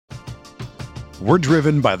We're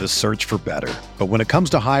driven by the search for better. But when it comes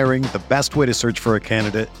to hiring, the best way to search for a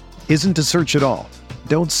candidate isn't to search at all.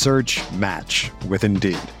 Don't search, match with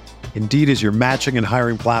Indeed. Indeed is your matching and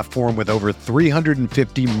hiring platform with over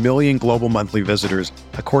 350 million global monthly visitors,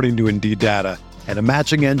 according to Indeed data, and a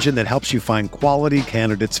matching engine that helps you find quality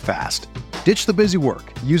candidates fast. Ditch the busy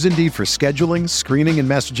work. Use Indeed for scheduling, screening, and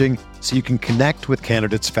messaging so you can connect with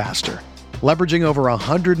candidates faster. Leveraging over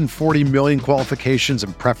 140 million qualifications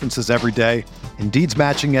and preferences every day, Indeed's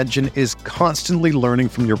matching engine is constantly learning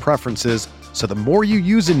from your preferences, so the more you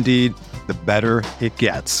use Indeed, the better it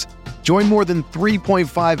gets. Join more than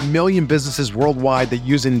 3.5 million businesses worldwide that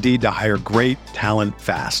use Indeed to hire great talent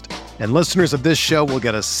fast. And listeners of this show will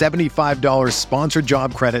get a $75 sponsored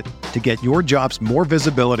job credit to get your jobs more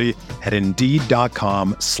visibility at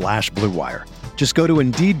Indeed.com/Blue Wire. Just go to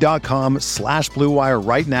Indeed.com/Blue Wire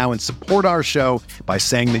right now and support our show by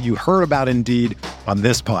saying that you heard about Indeed on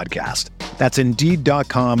this podcast. That's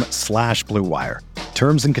Indeed.com/Blue Wire.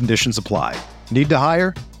 Terms and conditions apply. Need to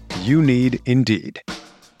hire? You need Indeed.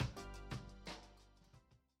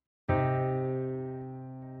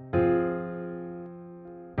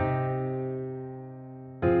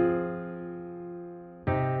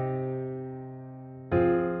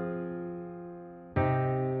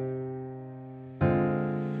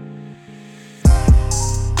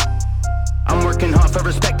 For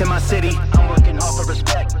respect in my city, I'm working hard for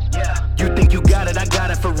respect. Yeah, you think you got it, I got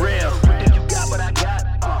it for real. You think you got what I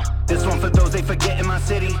got? This one for those they forget in my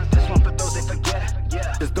city. This one for those they forget.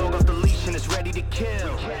 Yeah, this dog off the leash and it's ready to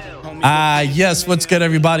kill. Yes, what's good,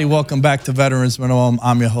 everybody? Welcome back to Veterans Minimum.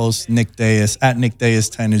 I'm your host, Nick Deus. At Nick Deus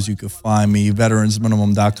 10 as you can find me.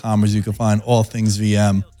 VeteransMinimum.com as you can find all things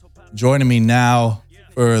VM. Joining me now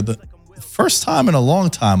for the first time in a long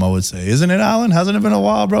time, I would say. Isn't it, Alan? Hasn't it been a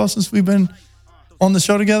while, bro, since we've been on the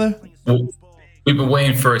show together? We've been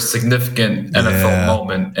waiting for a significant NFL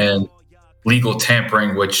moment and legal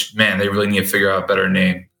tampering, which, man, they really need to figure out a better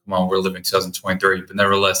name. Come on, we're living 2023, but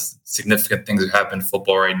nevertheless, significant things have happened in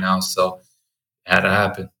football right now, so it had to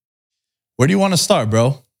happen. Where do you want to start,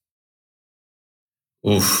 bro?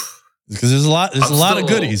 Oof. Because there's a lot of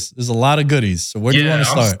goodies. There's a lot of goodies. So where do you want to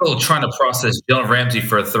start? I'm still trying to process Jalen Ramsey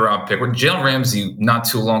for a third-round pick. Jalen Ramsey, not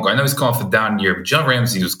too long ago, I know he's coming off a down year, but Jalen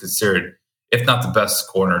Ramsey was considered, if not the best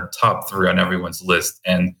corner, top 3 on everyone's list.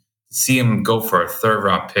 And to see him go for a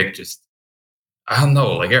third-round pick, just, I don't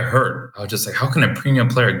know, like it hurt. I was just like, how can a premium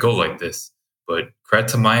player go like this? But credit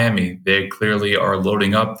to Miami. They clearly are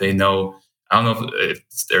loading up. They know, I don't know if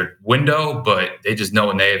it's their window, but they just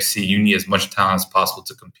know in the AFC, you need as much talent as possible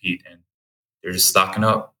to compete. And they're just stocking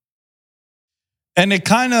up. And it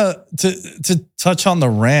kind of, to touch on the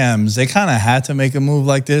Rams, they kind of had to make a move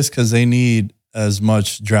like this because they need as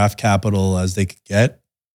much draft capital as they could get.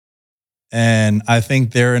 And I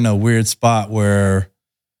think they're in a weird spot where,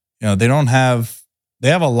 you know, they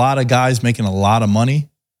have a lot of guys making a lot of money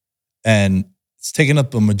and it's taking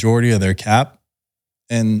up a majority of their cap.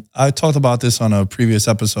 And I talked about this on a previous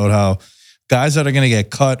episode, how guys that are going to get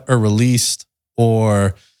cut or released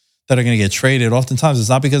or that are going to get traded, oftentimes it's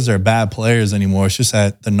not because they're bad players anymore. It's just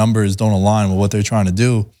that the numbers don't align with what they're trying to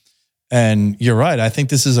do. And you're right. I think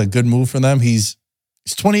this is a good move for them. He's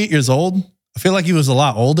 28 years old. I feel like he was a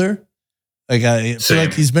lot older. Like I feel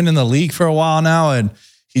like he's been in the league for a while now, and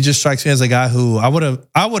he just strikes me as a guy who I would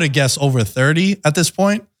have guessed over 30 at this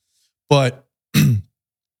point. But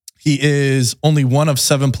he is only one of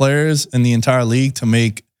 7 players in the entire league to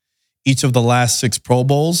make each of the last 6 Pro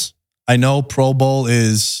Bowls. I know Pro Bowl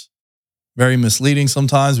is very misleading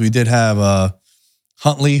sometimes. We did have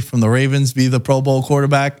Huntley from the Ravens be the Pro Bowl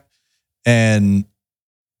quarterback. And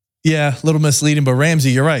yeah, a little misleading, but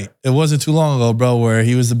Ramsey, you're right. It wasn't too long ago, bro, where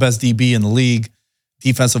he was the best DB in the league,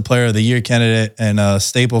 defensive player of the year candidate, and a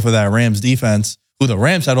staple for that Rams defense, who the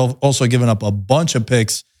Rams had also given up a bunch of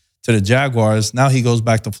picks to the Jaguars. Now he goes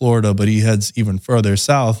back to Florida, but he heads even further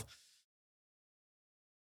south.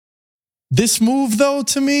 This move, though,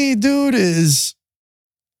 to me, dude, is,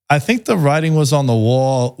 I think the writing was on the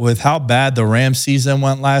wall with how bad the Rams season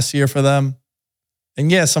went last year for them. And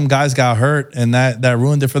yeah, some guys got hurt and that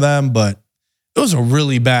ruined it for them, but it was a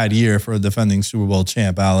really bad year for a defending Super Bowl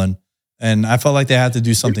champ, Allen. And I felt like they had to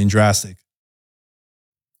do something drastic.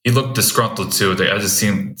 He looked disgruntled too. It just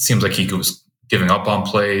seems like he was giving up on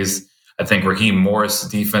plays. I think Raheem Morris'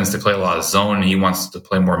 defense, they play a lot of zone. He wants to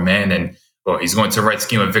play more man, and well, he's going to the right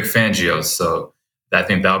scheme with Vic Fangio. So I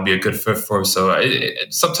think that would be a good fit for him. So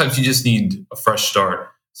sometimes you just need a fresh start,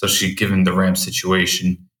 especially given the Rams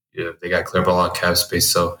situation. Yeah, they got cleared by a lot of cap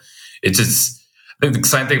space. So it's just, I think the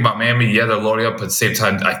exciting thing about Miami, yeah, they're loading up, but at the same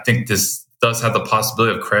time, I think this does have the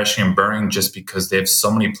possibility of crashing and burning just because they have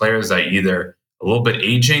so many players that either a little bit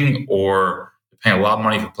aging, or they're paying a lot of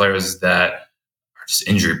money for players that are just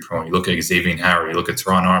injury prone. You look at Xavier Howard, you look at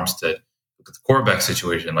Teron Armstead, look at the quarterback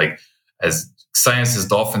situation. Like, as exciting as this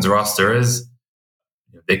Dolphins roster is,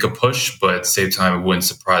 they could push, but at the same time, it wouldn't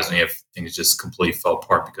surprise me if things just completely fell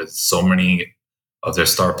apart because so many of their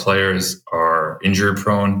star players are injury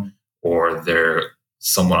prone or they're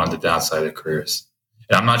somewhat on the downside of their careers.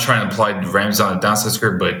 And I'm not trying to imply Ramsey on the downside of his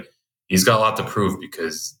career, but he's got a lot to prove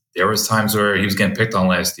because there was times where he was getting picked on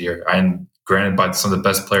last year. And granted, by some of the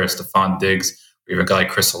best players, Stephon Diggs, or even a guy like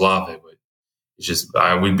Chris Olave, but it's just,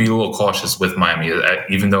 I would be a little cautious with Miami,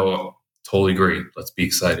 even though totally agree. Let's be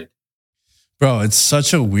excited. Bro, it's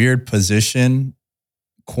such a weird position,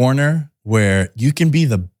 corner, where you can be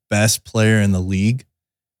the best player in the league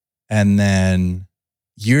and then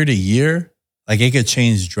year to year, like it could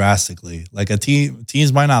change drastically. Like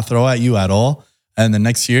teams might not throw at you at all. And the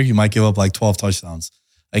next year you might give up like 12 touchdowns.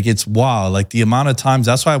 Like it's wild. Like the amount of times,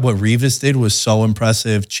 that's why what Revis did was so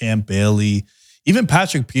impressive. Champ Bailey, even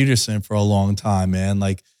Patrick Peterson for a long time, man.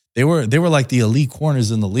 Like they were like the elite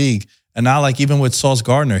corners in the league. And now, like even with Sauce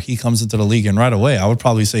Gardner, he comes into the league and right away, I would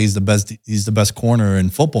probably say he's the best corner in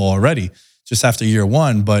football already, just after year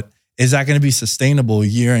one. But is that going to be sustainable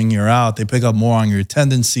year in, year out? They pick up more on your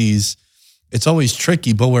tendencies. It's always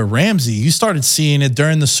tricky. But with Ramsey, you started seeing it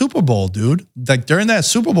during the Super Bowl, dude. Like during that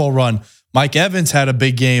Super Bowl run, Mike Evans had a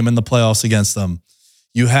big game in the playoffs against them.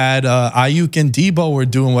 You had Ayuk and Debo were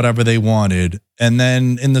doing whatever they wanted. And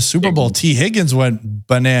then in the Super Bowl, T. Higgins went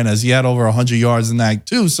bananas. He had over 100 yards in that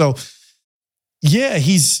too. So yeah,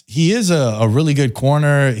 he is a really good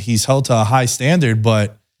corner. He's held to a high standard,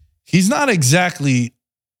 but he's not exactly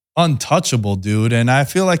untouchable, dude. And I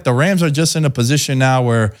feel like the Rams are just in a position now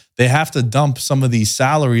where they have to dump some of these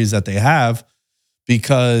salaries that they have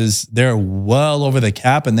because they're well over the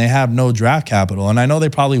cap and they have no draft capital. And I know they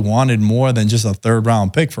probably wanted more than just a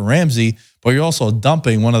third-round pick for Ramsey, but you're also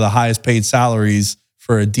dumping one of the highest paid salaries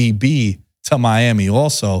for a DB to Miami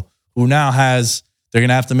also, who now has... They're going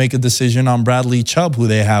to have to make a decision on Bradley Chubb, who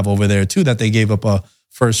they have over there, too, that they gave up a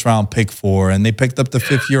first-round pick for. And they picked up the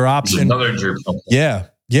fifth-year option. Another injury.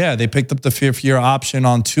 Yeah, they picked up the fifth-year option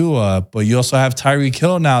on Tua. But you also have Tyreek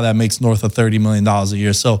Hill now that makes north of $30 million a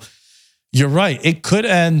year. So you're right. It could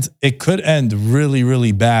end really,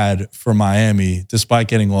 really bad for Miami, despite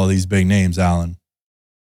getting all these big names, Alan.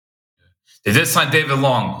 They did sign David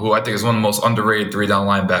Long, who I think is one of the most underrated three-down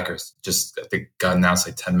linebackers. Just, I think, got announced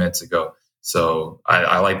like 10 minutes ago. So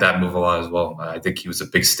I like that move a lot as well. I think he was a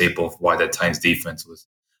big staple of why that Titans defense was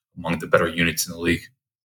among the better units in the league.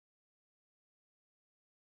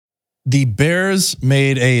 The Bears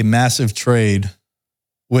made a massive trade,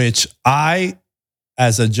 which I,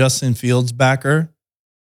 as a Justin Fields backer,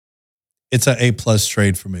 it's an A+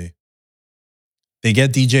 trade for me. They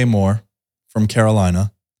get DJ Moore from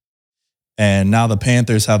Carolina, and now the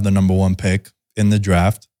Panthers have the number 1 pick in the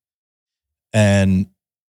draft. And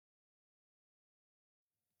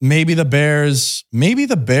maybe the Bears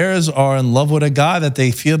are in love with a guy that they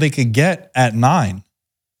feel they could get at 9.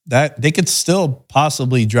 That they could still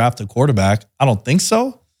possibly draft a quarterback. I don't think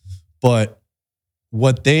so, but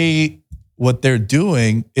what they're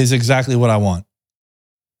doing is exactly what I want.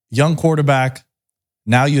 Young quarterback.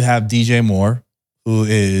 Now you have DJ Moore, who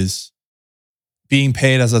is being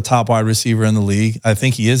paid as a top wide receiver in the league. I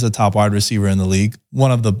think he is a top wide receiver in the league.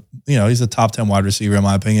 One of the, he's a top 10 wide receiver in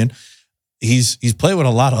my opinion. He's played with a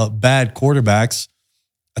lot of bad quarterbacks.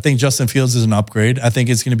 I think Justin Fields is an upgrade. I think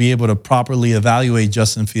it's going to be able to properly evaluate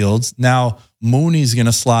Justin Fields. Now, Mooney's going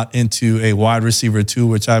to slot into a wide receiver too,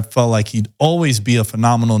 which I felt like he'd always be a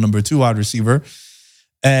phenomenal number 2 wide receiver.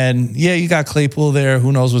 And yeah, you got Claypool there.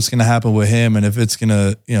 Who knows what's going to happen with him? And if it's going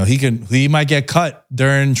to, he might get cut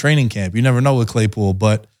during training camp. You never know with Claypool,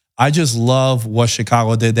 but I just love what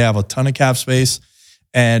Chicago did. They have a ton of cap space.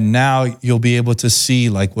 And now you'll be able to see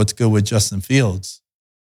like what's good with Justin Fields.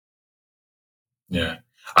 Yeah.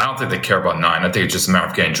 I don't think they care about 9. I think it's just a matter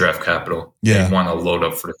of getting draft capital. Yeah. They want to load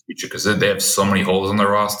up for the future because they have so many holes in their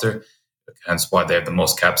roster. Hence why they have the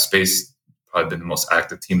most cap space, probably been the most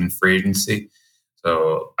active team in free agency.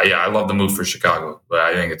 So, I love the move for Chicago. But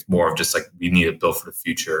I think it's more of just like we need to build for the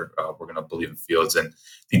future. We're going to believe in Fields. And I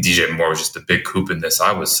think DJ Moore was just a big coup in this.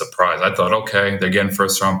 I was surprised. I thought, okay, they're getting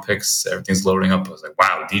first-round picks. Everything's loading up. I was like,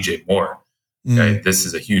 wow, DJ Moore. Okay, this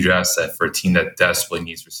is a huge asset for a team that desperately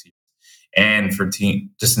needs receivers. And for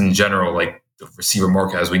team, just in general, like the receiver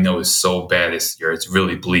market, as we know, is so bad this year. It's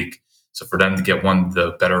really bleak. So for them to get one of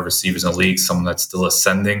the better receivers in the league, someone that's still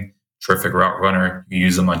ascending, terrific route runner, you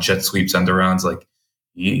use them on jet sweeps, end arounds, like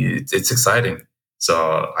it's exciting.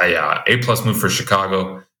 So A+ move for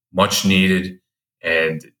Chicago, much needed,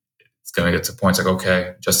 and it's going to get to points like,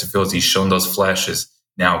 okay, Justin Fields, he's shown those flashes.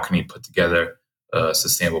 Now can he put together a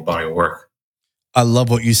sustainable body of work? I love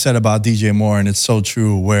what you said about DJ Moore, and it's so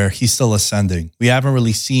true, where he's still ascending. We haven't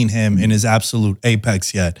really seen him in his absolute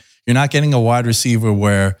apex yet. You're not getting a wide receiver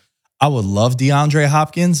where I would love DeAndre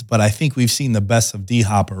Hopkins, but I think we've seen the best of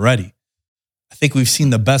D-Hop already. I think we've seen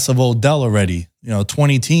the best of Odell already.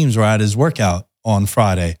 20 teams were at his workout on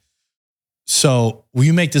Friday. So when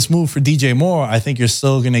you make this move for DJ Moore, I think you're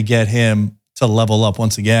still going to get him to level up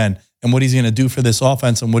once again. And what he's going to do for this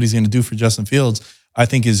offense and what he's going to do for Justin Fields, I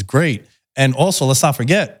think is great. And also, let's not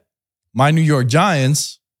forget, my New York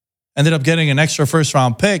Giants ended up getting an extra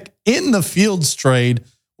first-round pick in the Fields trade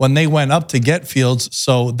when they went up to get Fields.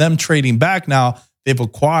 So them trading back now, they've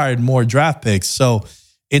acquired more draft picks. So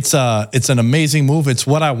it's an amazing move. It's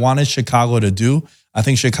what I wanted Chicago to do. I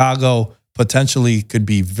think Chicago potentially could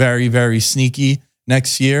be very, very sneaky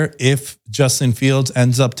next year if Justin Fields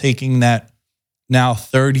ends up taking that now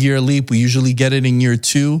third-year leap. We usually get it in year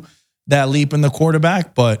 2, that leap in the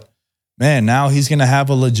quarterback. But, man, now he's going to have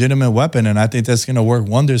a legitimate weapon, and I think that's going to work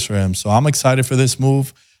wonders for him. So I'm excited for this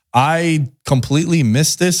move. I completely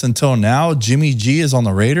missed this until now. Jimmy G is on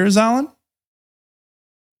the Raiders, Alan?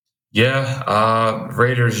 Yeah,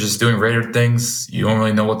 Raiders just doing Raider things. You don't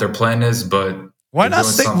really know what their plan is, but why not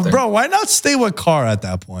stay, bro? Why not stay with Carr at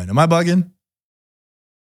that point? Am I bugging?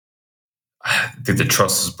 I think the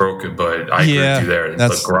trust is broken, but I agree with you there.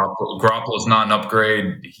 But Garoppolo is not an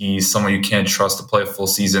upgrade. He's someone you can't trust to play a full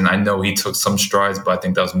season. I know he took some strides, but I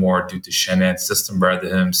think that was more due to Shanahan's system rather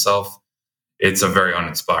than himself. It's a very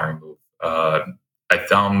uninspiring move.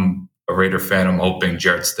 I'm a Raider fan. I'm hoping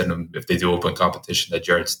Jarrett Stidham, if they do open competition, that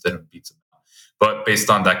Jarrett Stidham beats him. But based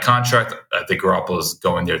on that contract, I think Garoppolo is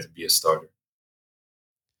going there to be a starter.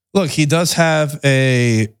 Look, he does have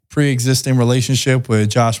a pre-existing relationship with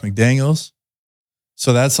Josh McDaniels.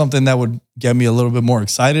 So that's something that would get me a little bit more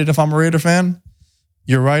excited if I'm a Raider fan.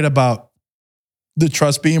 You're right about the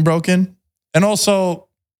trust being broken. And also,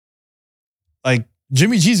 like,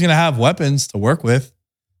 Jimmy G's going to have weapons to work with.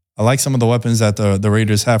 I like some of the weapons that the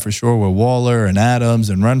Raiders have for sure with Waller and Adams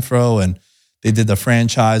and Renfro, and they did the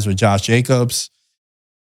franchise with Josh Jacobs.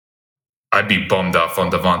 I'd be bummed out on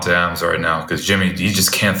Davante Adams right now because Jimmy, he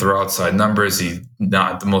just can't throw outside numbers. He's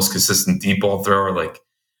not the most consistent deep ball thrower. Like,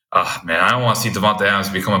 man, I don't want to see Davante Adams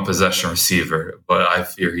become a possession receiver, but I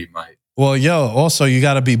fear he might. Well, also you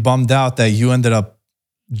got to be bummed out that you ended up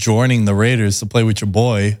joining the Raiders to play with your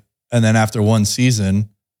boy, and then after one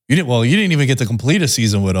season, you didn't even get to complete a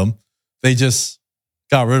season with him. They just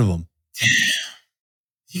got rid of him.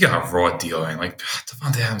 He got a raw deal, man. Like,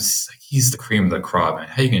 Davante Adams, he's the cream of the crop, man.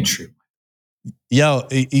 How you going to treat him?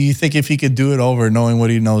 You think if he could do it over knowing what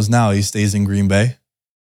he knows now, he stays in Green Bay?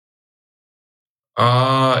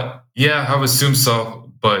 Yeah, I would assume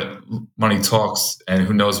so. But money talks, and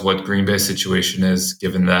who knows what Green Bay situation is,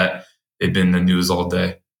 given that they've been in the news all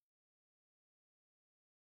day.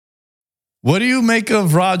 What do you make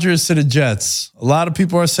of Rodgers to the Jets? A lot of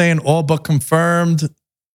people are saying all but confirmed.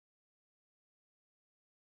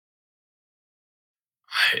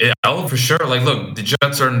 Yeah, for sure. Like, look, the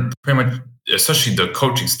Jets are pretty much, especially the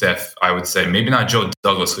coaching staff, I would say. Maybe not Joe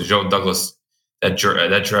Douglas, because Joe Douglas, that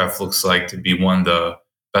draft looks like to be one of the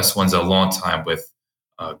best ones in a long time with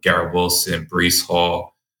Garrett Wilson, Breece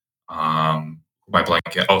Hall, my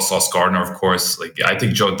blanket. Sauce Gardner, of course. Like, I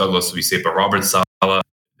think Joe Douglas would be safe, but Robert Saleh,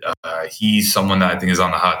 he's someone that I think is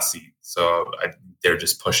on the hot seat. So they're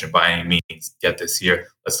just pushing by any means. Get this year.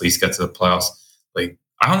 Let's at least get to the playoffs. Like,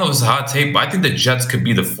 I don't know if it's a hot take, but I think the Jets could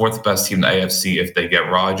be the 4th best team in the AFC if they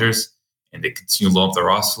get Rodgers and they continue to load up the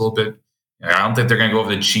roster a little bit. I don't think they're going to go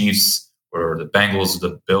over the Chiefs or the Bengals or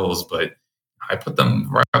the Bills, but I put them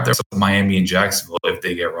right up there with Miami and Jacksonville if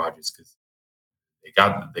they get Rodgers, because they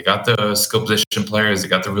got the skill position players, they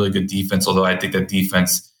got the really good defense. Although I think that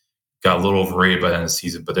defense got a little overrated by the end of the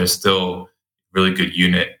season, but they're still a really good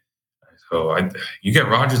unit. So you get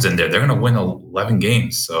Rodgers in there, they're going to win 11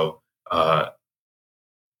 games. So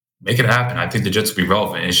make it happen. I think the Jets will be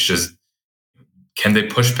relevant. It's just, can they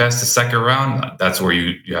push past the second round? That's where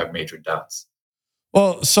you have major doubts.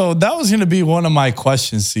 Well, so that was going to be one of my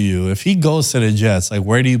questions to you. If he goes to the Jets, like,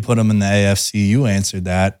 where do you put him in the AFC? You answered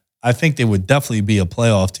that. I think they would definitely be a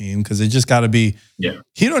playoff team because it just got to be. Yeah.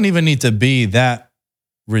 He don't even need to be that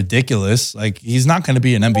ridiculous. Like, he's not going to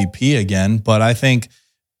be an MVP again, but I think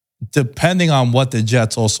depending on what the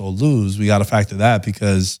Jets also lose, we got to factor that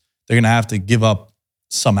because they're going to have to give up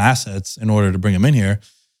some assets in order to bring him in here.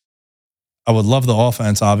 I would love the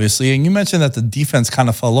offense, obviously. And you mentioned that the defense kind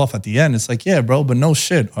of fell off at the end. It's like, yeah, bro, but no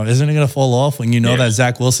shit. Isn't it going to fall off when you know that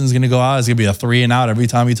Zach Wilson's going to go out? It's going to be a 3-and-out every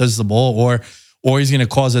time he touches the ball? or he's going to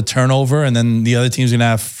cause a turnover, and then the other team's going to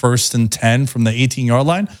have 1st and 10 from the 18-yard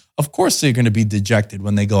line. Of course, they're going to be dejected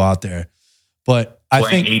when they go out there. But I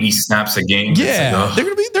think 80 snaps a game. Yeah,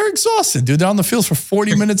 they're exhausted, dude. They're on the field for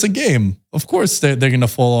 40 minutes a game. Of course, they're going to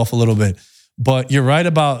fall off a little bit. But you're right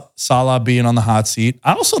about Salah being on the hot seat.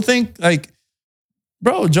 I also think,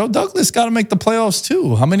 bro, Joe Douglas got to make the playoffs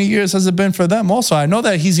too. How many years has it been for them? Also, I know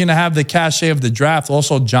that he's going to have the cachet of the draft.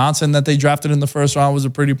 Also, Johnson that they drafted in the first round was a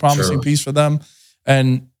pretty promising piece for them.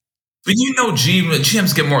 But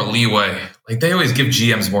GMs get more leeway. Like they always give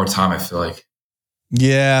GMs more time, I feel like.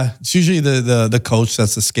 Yeah, it's usually the coach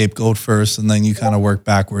that's the scapegoat first, and then you kind of work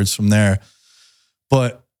backwards from there.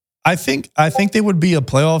 But I think they would be a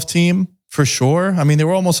playoff team for sure. I mean, they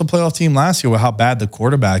were almost a playoff team last year with how bad the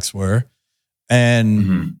quarterbacks were.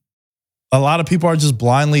 And a lot of people are just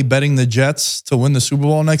blindly betting the Jets to win the Super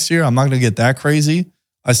Bowl next year. I'm not going to get that crazy.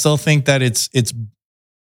 I still think that it's.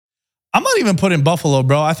 I'm not even putting Buffalo,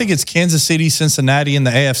 bro. I think it's Kansas City, Cincinnati in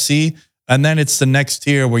the AFC, and then it's the next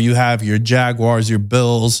tier where you have your Jaguars, your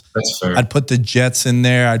Bills. That's fair. I'd put the Jets in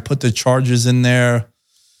there. I'd put the Chargers in there.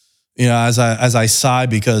 You know, as I sigh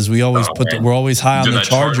because we always we're always high on the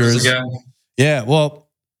Chargers. Yeah, well,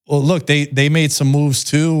 look, they made some moves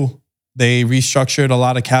too. They restructured a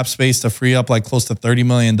lot of cap space to free up like close to $30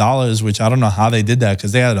 million, which I don't know how they did that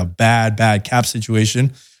because they had a bad cap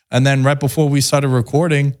situation. And then right before we started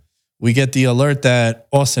recording, we get the alert that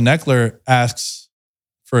Austin Eckler asks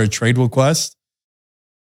for a trade request.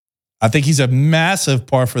 I think he's a massive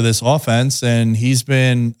part for this offense, and he's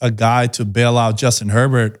been a guy to bail out Justin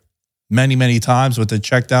Herbert many, many times with the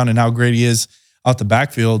check down and how great he is out the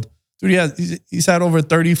backfield. Dude, he's had over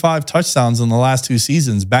 35 touchdowns in the last 2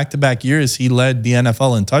 seasons. Back-to-back years, he led the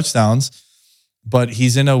NFL in touchdowns, but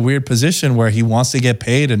he's in a weird position where he wants to get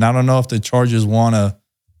paid, and I don't know if the Chargers want to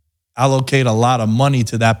allocate a lot of money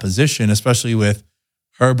to that position, especially with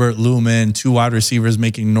Herbert, Lumen, 2 wide receivers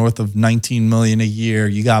making north of $19 million a year.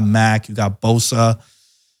 You got Mack, you got Bosa.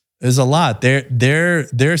 There's a lot.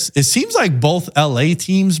 There's. It seems like both LA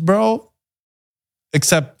teams, bro,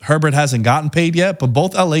 except Herbert hasn't gotten paid yet, but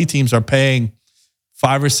both LA teams are paying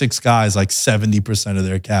 5 or 6 guys like 70% of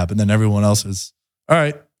their cap. And then everyone else is, all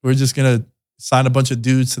right, we're just going to sign a bunch of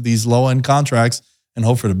dudes to these low-end contracts and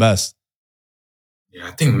hope for the best. Yeah,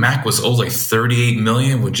 I think Mack was owed like $38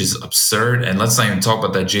 million, which is absurd. And let's not even talk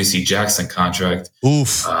about that J.C. Jackson contract.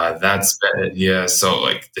 Oof. That's bad. Yeah, so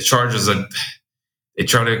like the Chargers they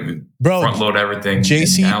try to front load everything.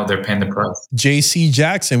 And now they're paying the price. J.C.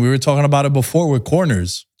 Jackson, we were talking about it before with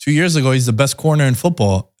corners. 2 years ago, he's the best corner in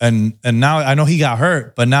football. And now I know he got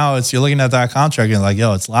hurt, but now you're looking at that contract and like,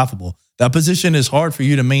 yo, it's laughable. That position is hard for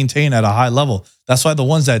you to maintain at a high level. That's why the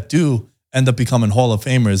ones that do end up becoming Hall of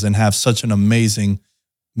Famers and have such an amazing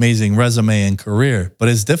resume and career. But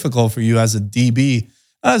it's difficult for you as a DB,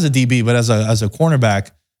 not as a DB, but as a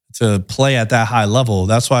cornerback to play at that high level.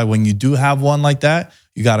 That's why when you do have one like that,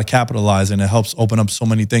 you got to capitalize, and it helps open up so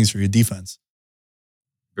many things for your defense.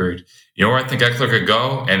 Agreed. You know where I think Eckler could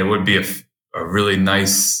go, and it would be a really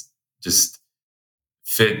nice just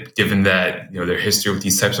fit given that their history with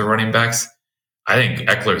these types of running backs. I think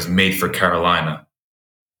Eckler is made for Carolina.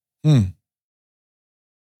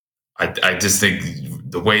 I just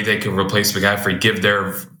think the way they could replace McCaffrey, give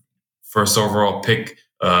their first overall pick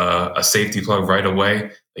a safety plug right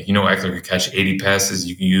away. Like, Eckler could catch 80 passes.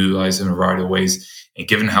 You can utilize him in a variety of ways. And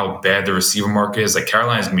given how bad the receiver market is, like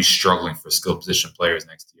Carolina's going to be struggling for skill position players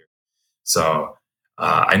next year. So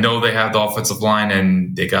I know they have the offensive line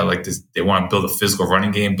and they got like this, they want to build a physical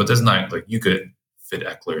running game, but there's not like you could fit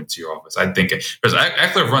Eckler into your offense. I think because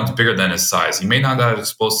Eckler runs bigger than his size. He may not have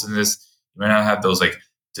explosiveness. He may not have those like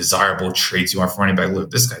desirable traits you want from running back. Look,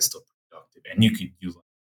 this guy's still productive, and you could use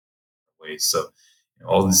ways. So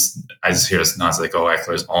all this, I just hear this nonsense like, "Oh,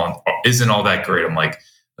 Eckler isn't all that great." I'm like,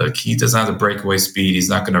 look, he doesn't have the breakaway speed. He's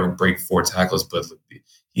not going to break 4 tackles, but look,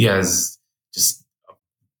 he has just a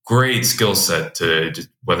great skill set to just,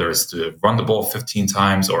 whether it's to run the ball 15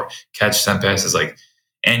 times or catch 10 passes. Like,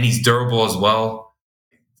 and he's durable as well.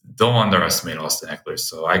 Don't underestimate Austin Eckler.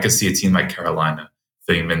 So I could see a team like Carolina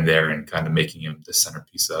fitting him in there and kind of making him the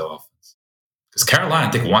centerpiece of the offense. Because Carolina,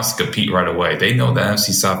 I think, wants to compete right away. They know the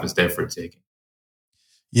NFC South is there for taking.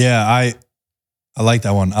 Yeah, I like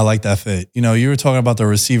that one. I like that fit. You were talking about the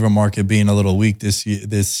receiver market being a little weak this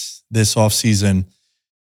offseason.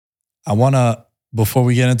 I want to, before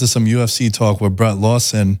we get into some UFC talk with Brett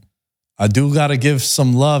Lawson, I do got to give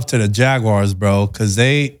some love to the Jaguars, bro, because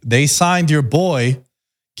they signed your boy,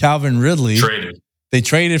 Calvin Ridley. They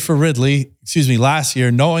traded for Ridley, last year,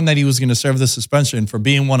 knowing that he was going to serve the suspension for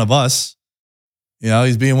being one of us.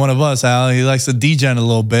 He's being one of us, Al. He likes to degen a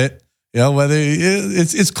little bit. Whether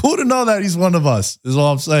it's cool to know that he's one of us, is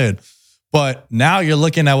all I'm saying. But now you're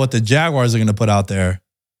looking at what the Jaguars are going to put out there.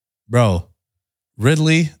 Bro,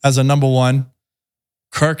 Ridley as a number 1.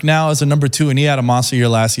 Kirk now as a number 2, and he had a monster year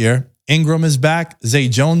last year. Ingram is back. Zay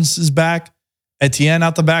Jones is back. Etienne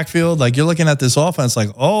out the backfield. Like, you're looking at this offense like,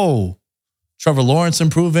 oh, Trevor Lawrence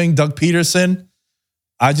improving, Doug Peterson.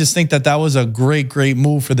 I just think that was a great, great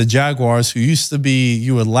move for the Jaguars, who used to be,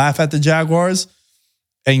 you would laugh at the Jaguars,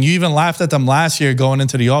 and you even laughed at them last year going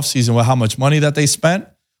into the offseason with how much money that they spent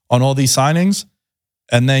on all these signings.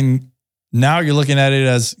 And then now you're looking at it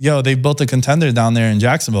as, they built a contender down there in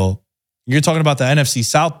Jacksonville. You're talking about the NFC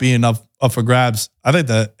South being up for grabs. I think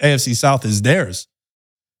the AFC South is theirs.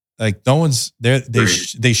 Like, no one's there.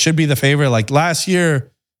 They should be the favorite. Like, last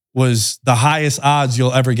year was the highest odds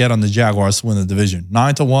you'll ever get on the Jaguars to win the division.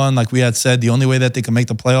 9-1, like we had said, the only way that they can make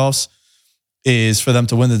the playoffs is for them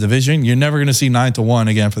to win the division. You're never going to see 9-1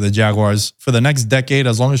 again for the Jaguars. For the next decade,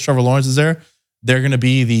 as long as Trevor Lawrence is there, they're going to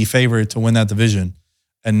be the favorite to win that division.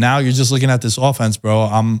 And now you're just looking at this offense, bro.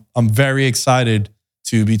 I'm very excited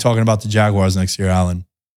to be talking about the Jaguars next year, Alan.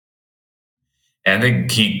 And I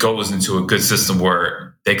think he goes into a good system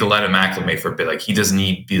where they can let him acclimate for a bit. Like, he doesn't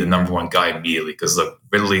need to be the number 1 guy immediately, because look,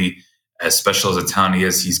 Ridley, as special as a talent he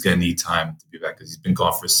is, he's going to need time to be back, because he's been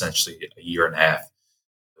gone for essentially a year and a half.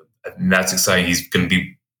 And that's exciting. He's going to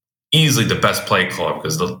be easily the best play caller,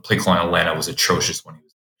 because the play calling in Atlanta was atrocious when he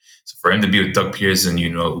was there. So for him to be with Doug Peterson,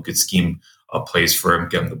 who could scheme plays for him,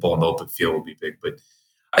 get him the ball in the open field will be big. But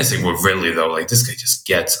I think with Ridley, though, like, this guy just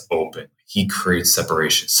gets open. He creates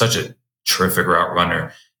separation. Such a terrific route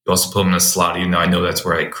runner. You also put him in the slot. I know that's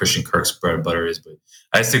where Christian Kirk's bread and butter is, but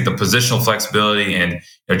I just think the positional flexibility and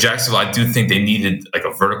Jacksonville, I do think they needed like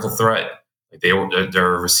a vertical threat. Like,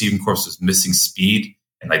 their receiving corps was missing speed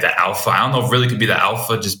and like the alpha. I don't know if Ridley could be the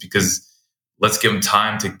alpha, just because let's give him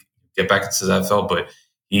time to get back into the NFL, but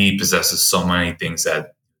he possesses so many things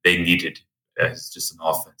that they needed as just an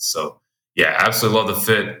offense. So yeah, absolutely love the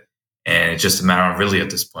fit. And it's just a matter of Ridley at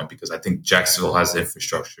this point, because I think Jacksonville has the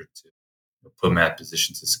infrastructure to put him in that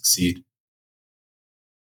position to succeed.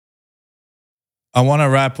 I want to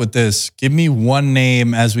wrap with this. Give me one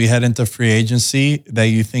name as we head into free agency that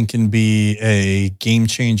you think can be a game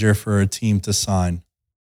changer for a team to sign.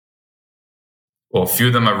 Well, a few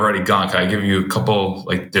of them have already gone. Can I give you a couple?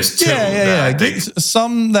 Like, there's 2. Yeah.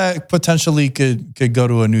 Some that potentially could go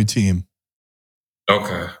to a new team.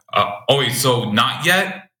 Okay. Wait, so not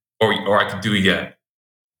yet, or I could do it yet?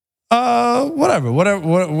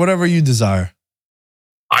 Whatever you desire.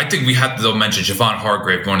 I think we have to mention Javon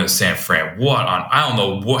Hargrave going to San Fran. I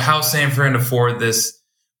don't know how San Fran afforded this,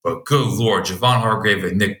 but good Lord, Javon Hargrave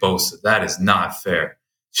and Nick Bosa, that is not fair.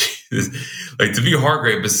 Like, to be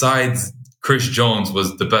Hargrave, besides Chris Jones,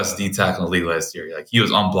 was the best D tackle in the league last year. Like, he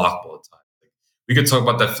was unblockable at times. Like, we could talk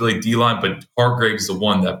about that Philly D line, but Hargrave is the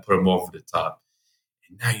one that put him over the top.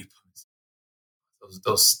 And now you put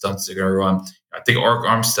those stunts are going to run. I think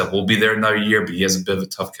Armstead will be there another year, but he has a bit of a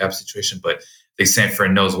tough cap situation. But I think San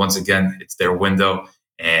Fran knows, once again, it's their window,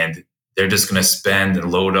 and they're just going to spend and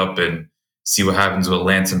load up and see what happens with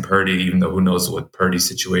Lance and Purdy, even though who knows what Purdy's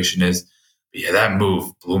situation is. But yeah, that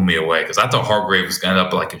move blew me away, because I thought Hargrave was going to end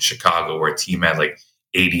up like in Chicago, where a team had like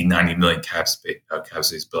 80, 90 million cap space.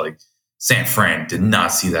 But like, San Fran did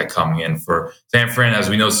not see that coming in. For San Fran, as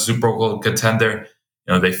we know, Super Bowl contender.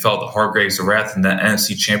 They felt Hargrave's wrath in that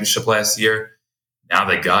NFC Championship last year. Now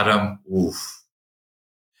they got him. Oof.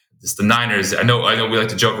 It's the Niners. I know we like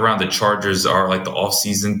to joke around. The Chargers are like the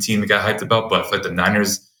off-season team that got hyped about, but I feel like the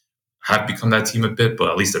Niners have become that team a bit, but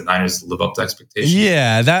at least the Niners live up to expectations.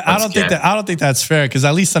 Yeah, I don't think that's fair, because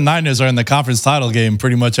at least the Niners are in the conference title game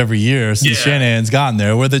pretty much every year since Shanahan's gotten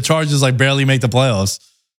there, where the Chargers like barely make the playoffs.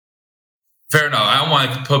 Fair enough. I don't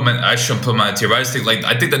want to put them in, I shouldn't put them on a tier, but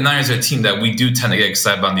I think the Niners are a team that we do tend to get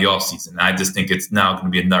excited about in the offseason. I just think it's now going to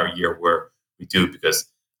be another year where we do,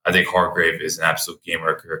 because I think Hargrave is an absolute game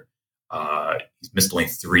wrecker. He's missed only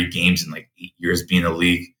 3 games in like 8 years being in the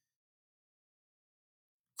league.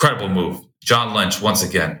 Incredible move. John Lynch, once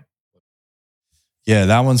again. Yeah,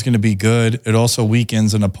 that one's going to be good. It also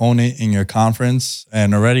weakens an opponent in your conference.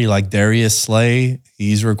 And already, like Darius Slay,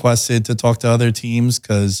 he's requested to talk to other teams,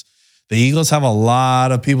 because the Eagles have a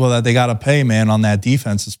lot of people that they got to pay, man, on that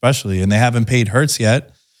defense especially. And they haven't paid Hurts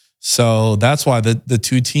yet. So that's why the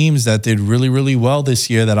 2 teams that did really, really well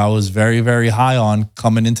this year that I was very, very high on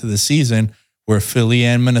coming into the season were Philly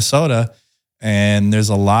and Minnesota. And there's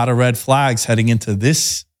a lot of red flags heading into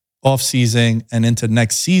this offseason and into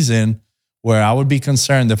next season, where I would be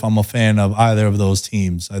concerned if I'm a fan of either of those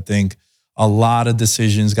teams. I think a lot of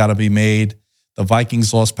decisions got to be made. The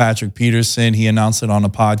Vikings lost Patrick Peterson. He announced it on a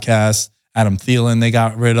podcast. Adam Thielen they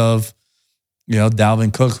got rid of.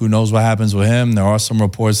 Dalvin Cook, who knows what happens with him. There are some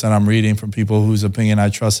reports that I'm reading from people whose opinion I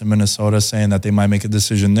trust in Minnesota saying that they might make a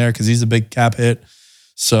decision there because he's a big cap hit.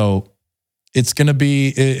 So it's going to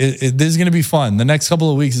be this is going to be fun. The next couple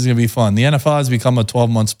of weeks is going to be fun. The NFL has become a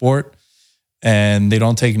 12-month sport, and they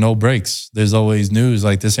don't take no breaks. There's always news.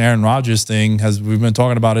 Like this Aaron Rodgers thing, we've been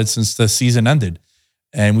talking about it since the season ended,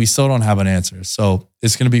 and we still don't have an answer. So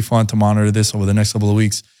it's going to be fun to monitor this over the next couple of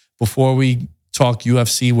weeks. Before we talk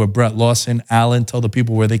UFC with Brett Lawson, Alan, tell the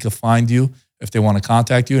people where they could find you if they want to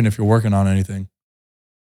contact you and if you're working on anything.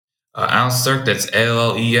 Alan Strk, that's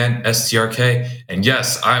ALLENSTRK. And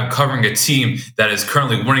yes, I'm covering a team that is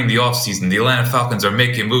currently winning the offseason. The Atlanta Falcons are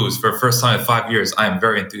making moves for the first time in 5 years. I am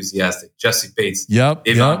very enthusiastic. Jesse Bates, Ivan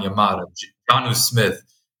Yamada, Jonnu Smith,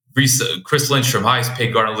 Chris Lindstrom, highest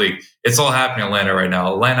paid guard in the league. It's all happening in Atlanta right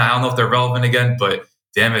now. Atlanta, I don't know if they're relevant again, but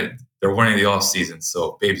damn it, they're winning the offseason.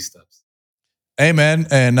 So baby steps. Hey, man.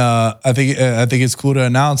 And I think it's cool to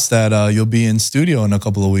announce that you'll be in studio in a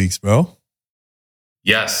couple of weeks, bro.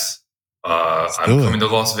 Yes. I'm coming to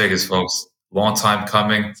Las Vegas, folks. Long time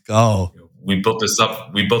coming. Let's go. We built this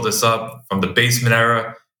up. We built this up from the basement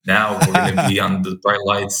era. Now we're going to be on the bright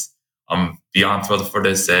lights. I'm beyond thrilled for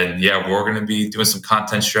this. And yeah, we're going to be doing some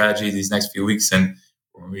content strategy these next few weeks, and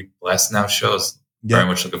we're going to be blasting out shows. Yep. Very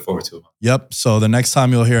much looking forward to it. Yep. So the next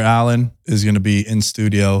time you'll hear Alan is going to be in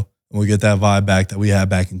studio, and we'll get that vibe back that we had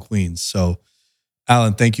back in Queens. So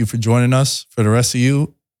Alan, thank you for joining us. For the rest of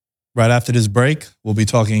you, right after this break, we'll be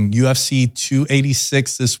talking UFC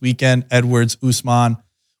 286 this weekend, Edwards Usman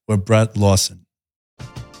with Brett Lawson.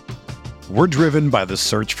 We're driven by the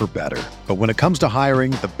search for better. But when it comes to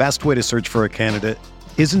hiring, the best way to search for a candidate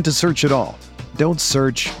isn't to search at all. Don't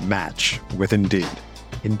search, match with Indeed.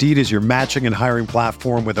 Indeed is your matching and hiring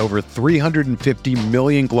platform with over 350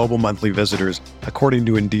 million global monthly visitors, according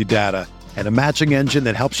to Indeed data, and a matching engine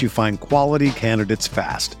that helps you find quality candidates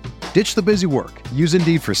fast. Ditch the busy work. Use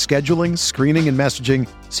Indeed for scheduling, screening, and messaging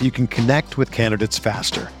so you can connect with candidates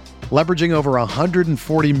faster. Leveraging over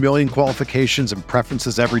 140 million qualifications and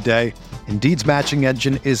preferences every day, Indeed's matching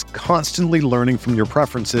engine is constantly learning from your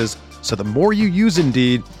preferences, so the more you use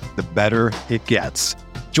Indeed, the better it gets.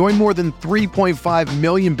 Join more than 3.5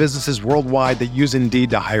 million businesses worldwide that use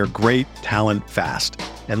Indeed to hire great talent fast.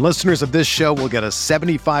 And listeners of this show will get a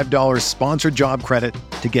 $75 sponsored job credit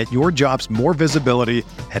to get your jobs more visibility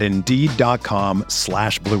at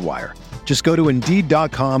Indeed.com/Blue Wire. Just go to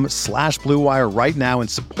Indeed.com/Blue Wire right now and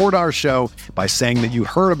support our show by saying that you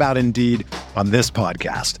heard about Indeed on this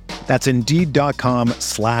podcast. That's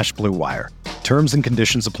Indeed.com/Blue Wire. Terms and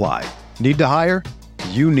conditions apply. Need to hire?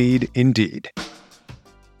 You need Indeed.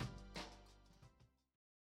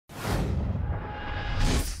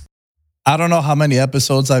 I don't know how many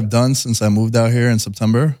episodes I've done since I moved out here in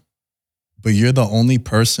September, but you're the only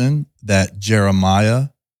person that Jeremiah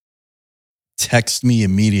texted me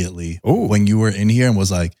immediately when you were in here and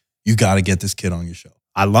was like, you got to get this kid on your show.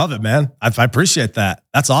 I love it, man. I appreciate that.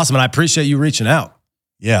 That's awesome. And I appreciate you reaching out.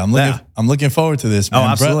 Yeah, I'm looking forward to this, man. Oh,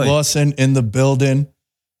 absolutely. Brett Lawson in the building.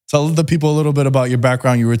 Tell the people a little bit about your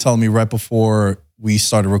background. You were telling me right before we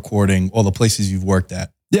started recording all the places you've worked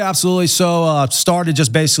at. Yeah, absolutely. So started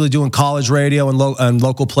just basically doing college radio and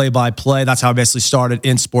local play-by-play. That's how I basically started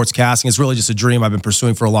in sportscasting. It's really just a dream I've been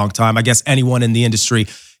pursuing for a long time. I guess anyone in the industry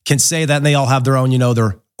can say that, and they all have their own,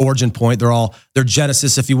 their origin point. Their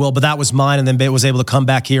genesis, if you will. But that was mine, and then was able to come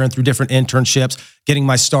back here and through different internships, getting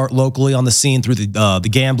my start locally on the scene through the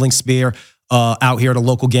gambling sphere. Out here at a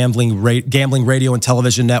local gambling radio and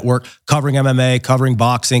television network, covering MMA, covering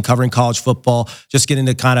boxing, covering college football, just getting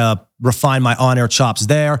to kind of refine my on-air chops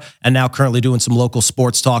there. And now currently doing some local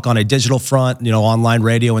sports talk on a digital front, online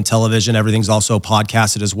radio and television. Everything's also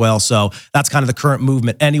podcasted as well. So that's kind of the current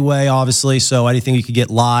movement anyway, obviously. So anything you could get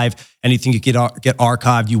live, anything you could get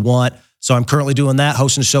archived you want. So I'm currently doing that,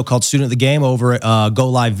 hosting a show called Student of the Game over at Go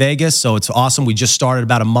Live Vegas. So it's awesome. We just started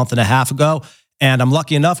about a month and a half ago. And I'm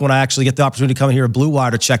lucky enough when I actually get the opportunity to come here at Blue Wire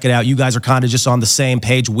to check it out. You guys are kind of just on the same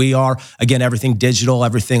page we are. Again, everything digital,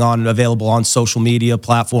 everything available on social media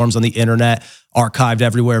platforms, on the internet, archived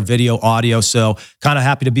everywhere, video, audio. So kind of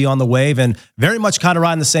happy to be on the wave and very much kind of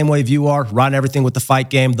riding the same wave you are, riding everything with the fight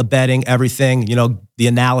game, the betting, everything, the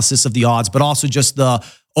analysis of the odds, but also just the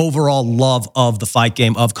overall love of the fight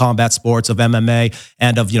game, of combat sports, of MMA,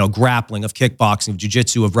 and of, grappling, of kickboxing, of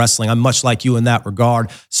jiu-jitsu, of wrestling. I'm much like you in that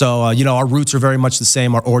regard. So, our roots are very much the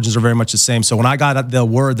same. Our origins are very much the same. So when I got the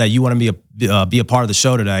word that you want to be a part of the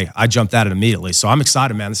show today, I jumped at it immediately. So I'm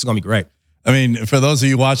excited, man. This is going to be great. I mean, for those of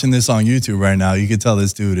you watching this on YouTube right now, you can tell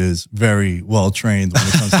this dude is very well trained when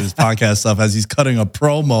it comes to his podcast stuff as he's cutting a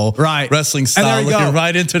promo, wrestling style, looking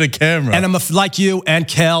right into the camera. And I'm like you and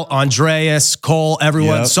Kel, Andreas, Cole,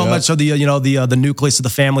 everyone. Much of the nucleus of the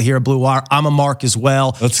family here at Blue Wire. I'm a Mark as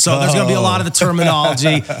well. There's going to be a lot of the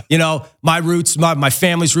terminology. My roots, my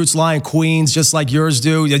family's roots lie in Queens, just like yours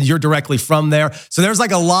do. You're directly from there. So there's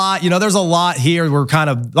like a lot, there's a lot here. We're kind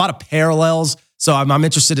of a lot of parallels. So I'm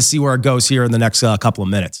interested to see where it goes here in the next couple of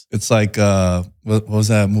minutes. It's like, what was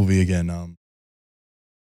that movie again?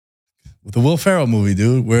 The Will Ferrell movie,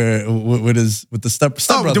 dude, where with the step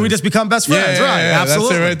brothers. Do we just become best friends? Yeah, absolutely.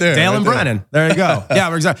 That's it right there. Dale and Brennan. There you go. Yeah,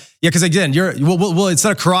 we're exactly. Yeah, because again, we'll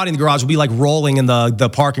instead of karate in the garage, we'll be like rolling in the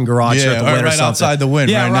parking garage here at the Wynn right outside the Wynn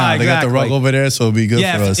right now. They got the rug over there, so it'll be good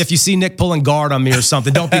for us. If you see Nick pulling guard on me or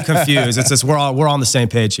something, don't be confused. It's just we're on the same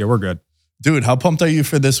page here. We're good. Dude, how pumped are you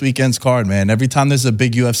for this weekend's card, man? Every time there's a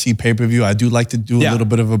big UFC pay-per-view, I do like to do a little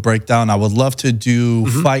bit of a breakdown. I would love to do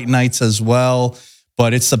fight nights as well,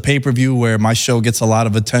 but it's a pay-per-view where my show gets a lot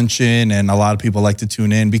of attention and a lot of people like to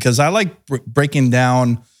tune in because I like breaking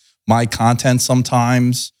down my content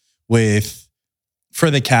sometimes for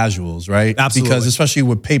the casuals, right? Absolutely. Because especially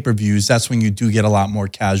with pay-per-views, that's when you do get a lot more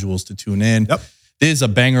casuals to tune in. Yep. There's a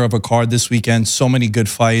banger of a card this weekend, so many good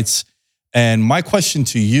fights. And my question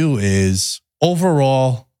to you is,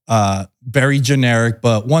 overall, very generic,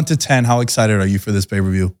 but 1 to 10, how excited are you for this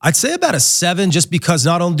pay-per-view? I'd say about a 7, just because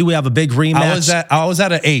not only do we have a big rematch. I was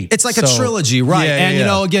at an 8. It's like a trilogy, right?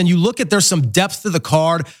 Again, you look at, there's some depth to the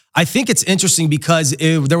card. I think it's interesting because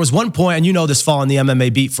there was one point, and this fall in the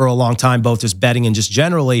MMA beat for a long time, both just betting and just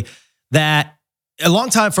generally, that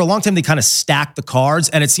for a long time, they kind of stacked the cards.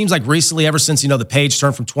 And it seems like recently, ever since, the page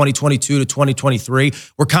turned from 2022 to 2023,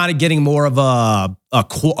 we're kind of getting more of a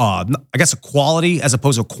quality as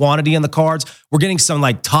opposed to a quantity in the cards. We're getting some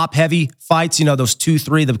like top heavy fights, those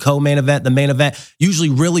 2-3, the co-main event, the main event, usually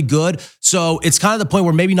really good. So it's kind of the point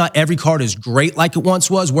where maybe not every card is great like it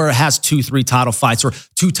once was, where it has 2-3 title fights or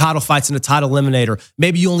 2 title fights and a title eliminator.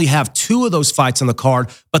 Maybe you only have 2 of those fights on the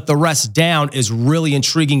card, but the rest down is really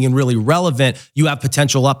intriguing and really relevant. You have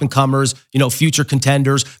potential up-and-comers, future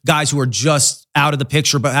contenders, guys who are just out of the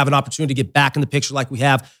picture but have an opportunity to get back in the picture like we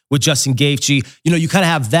have with Justin Gaethje. You kind of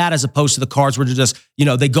have that as opposed to the cards where they're just,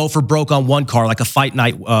 they go for broke on one card, like a fight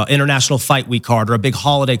night, international fight week card or a big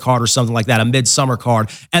holiday card or something like that, a midsummer card.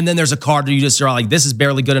 And then there's a card that you just are like, this is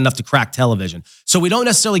barely good enough to crack television. So we don't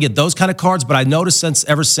necessarily get those kind of cards, but I noticed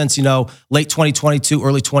ever since, late 2022,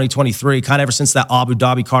 early 2023, kind of ever since that Abu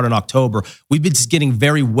Dhabi card in October, we've been just getting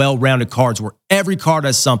very well-rounded cards where every card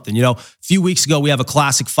has something. A few weeks ago, we have a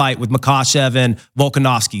classic fight with Makhachev and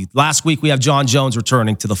Volkanovski. Last week, we have John Jones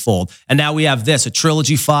returning to the fold. And now we have a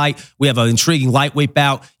trilogy fight. We have an intriguing lightweight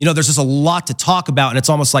bout. There's just a lot to talk about, and it's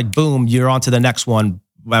almost like, boom, you're on to the next one,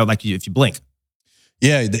 like if you blink.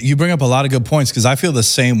 Yeah, you bring up a lot of good points because I feel the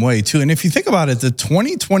same way too. And if you think about it, the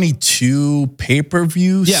 2022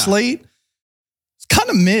 pay-per-view slate, it's kind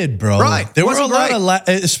of mid, bro. Right. There were a lot of,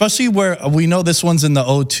 especially where we know this one's in the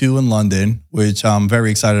O2 in London, which I'm very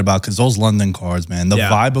excited about because those London cards, man, the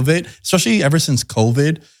vibe of it, especially ever since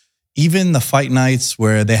COVID, even the fight nights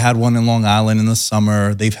where they had one in Long Island in the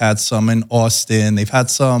summer, they've had some in Austin, they've had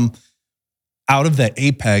some out of the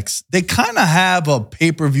Apex, they kind of have a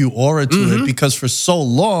pay-per-view aura to it because for so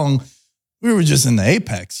long, we were just in the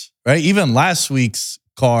Apex, right? Even last week's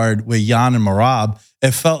card with Jan and Marab,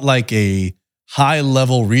 it felt like a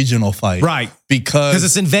high-level regional fight. Right. Because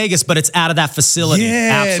it's in Vegas, but it's out of that facility.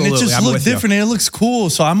 Yeah, absolutely. And it just looked different and it looks cool.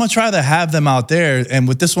 So I'm much rather have them out there. And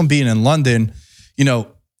with this one being in London,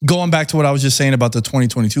 going back to what I was just saying about the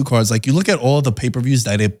 2022 cards, like you look at all the pay-per-views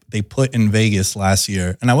that they put in Vegas last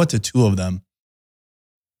year, and I went to 2 of them.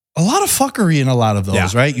 A lot of fuckery in a lot of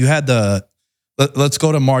those, right? You had let's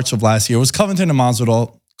go to March of last year. It was Covington and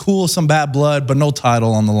Masvidal. Cool, some bad blood, but no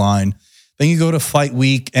title on the line. Then you go to Fight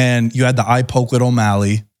Week, and you had the eye poke with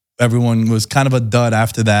O'Malley. Everyone was kind of a dud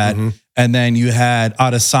after that. And then you had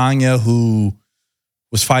Adesanya, who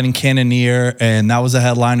was fighting Cannonier, and that was a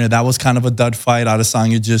headliner. That was kind of a dud fight.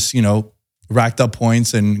 Adesanya just, racked up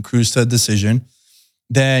points and cruised to a decision.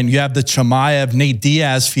 Then you have the Chimaev, Nate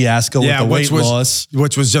Diaz fiasco with the weight loss.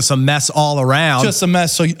 Which was just a mess all around. Just a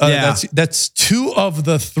mess. So that's 2 of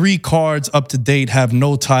the 3 cards up to date have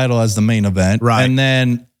no title as the main event. Right. And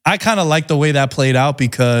then I kind of like the way that played out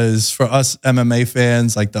because for us MMA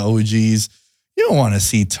fans, like the OGs, you don't want to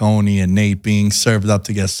see Tony and Nate being served up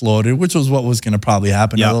to get slaughtered, which was what was going to probably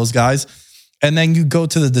happen to those guys. And then you go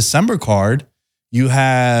to the December card. You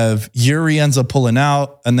have Yuri ends up pulling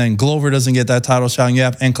out, and then Glover doesn't get that title shot. And you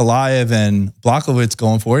have Ankalaev and Blachowicz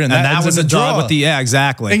going for it. And that was a draw with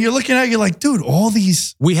exactly. And you're looking at it, you're like, dude, all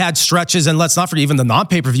these. We had stretches, and let's not forget even the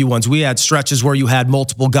non-pay-per-view ones. We had stretches where you had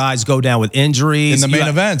multiple guys go down with injuries. In the main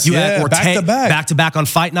events. You had Ortega, back to back on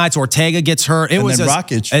fight nights. Ortega gets hurt. And then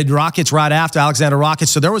Rakic. And Rakic right after, Alexander Rakic.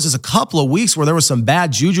 So there was just a couple of weeks where there was some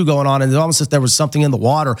bad juju going on, and it almost as if there was something in the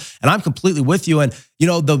water. And I'm completely with you. And you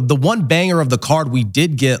know, the one banger of the card we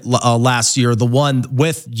did get last year, the one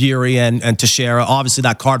with Yuri and Teixeira, obviously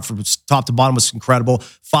that card from top to bottom was incredible.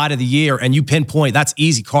 Fight of the year, and you pinpoint that's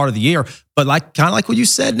easy card of the year. But like kind of like what you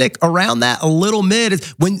said, Nick, around that a little mid,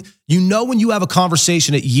 when you have a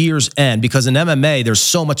conversation at year's end, because in MMA there's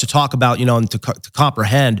so much to talk about, you know, and to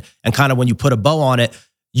comprehend, and kind of when you put a bow on it.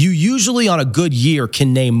 You usually on a good year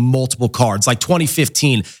can name multiple cards. Like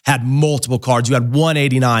 2015 had multiple cards. You had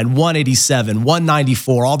 189, 187,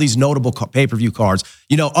 194, all these notable pay-per-view cards.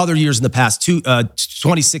 You know, other years in the past,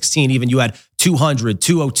 2016 even, you had 200,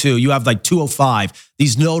 202. You have like 205,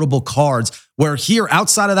 these notable cards. Where here,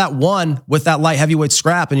 outside of that one with that light heavyweight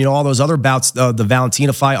scrap and, you know, all those other bouts, the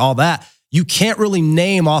Valentina fight, all that, you can't really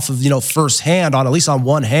name off of, you know, firsthand, on at least on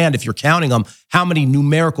one hand, if you're counting them, how many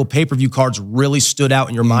numerical pay-per-view cards really stood out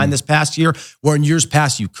in your mind this past year, where in years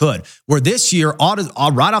past you could. Where this year,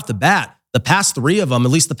 right off the bat, the past three of them,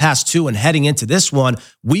 at least the past two, and heading into this one,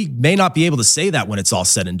 we may not be able to say that when it's all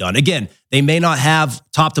said and done. Again, they may not have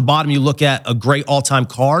top to bottom, you look at a great all-time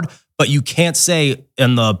card, but you can't say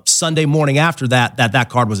in the Sunday morning after that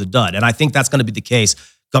card was a dud. And I think that's going to be the case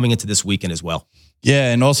coming into this weekend as well.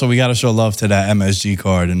 Yeah, and also we got to show love to that MSG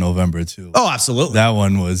card in November too. Oh, absolutely. That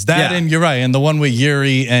one was that, Yeah. and you're right, and the one with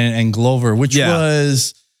Yuri and Glover, which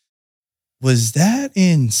was that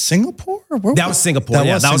in Singapore? That was Singapore.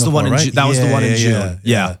 That was the one in right? that was the one in June.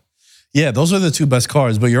 Yeah, those are the two best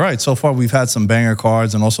cards. But you're right. So far, we've had some banger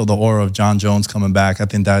cards, and also the aura of John Jones coming back. I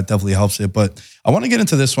think that definitely helps it. But I want to get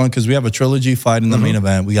into this one because we have a trilogy fight in the main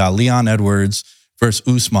event. We got Leon Edwards versus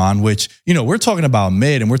Usman, which, you know, we're talking about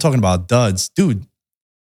mid and we're talking about duds. Dude,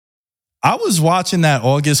 I was watching that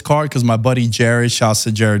August card because my buddy Jared, shouts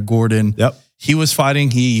to Jared Gordon. Yep. He was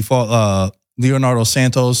fighting. He fought Leonardo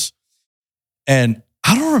Santos. And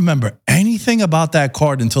I don't remember anything about that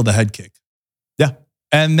card until the head kick. Yeah.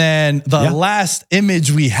 And then the last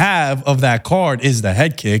image we have of that card is the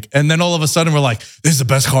head kick. And then all of a sudden we're like, this is the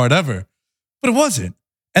best card ever. But it wasn't.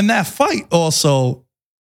 And that fight also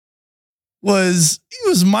was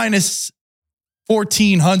minus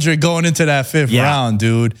 1,400 going into that fifth round,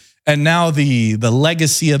 dude. And now the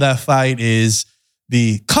legacy of that fight is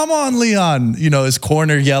the come on, Leon, you know, his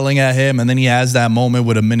corner yelling at him. And then he has that moment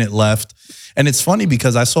with a minute left. And it's funny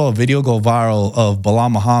because I saw a video go viral of Bilal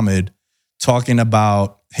Muhammad talking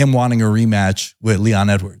about him wanting a rematch with Leon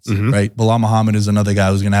Edwards, right? Bilal Muhammad is another guy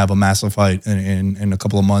who's going to have a massive fight in a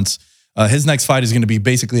couple of months. His next fight is going to be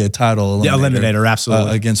basically a title eliminator,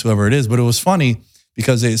 absolutely. Against whoever it is. But it was funny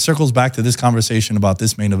because it circles back to this conversation about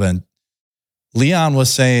this main event. Leon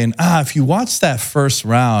was saying, if you watch that first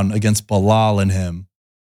round against Bilal and him,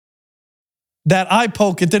 that eye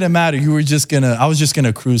poke, it didn't matter. I was just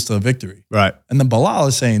gonna cruise to a victory. Right. And then Bilal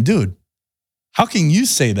is saying, dude, how can you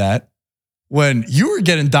say that when you were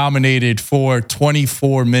getting dominated for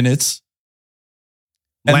 24 minutes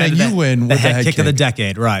and then you win with the head kick of the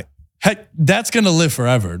decade, right? Heck, that's going to live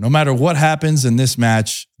forever. No matter what happens in this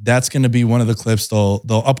match, that's going to be one of the clips. They'll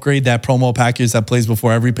upgrade that promo package that plays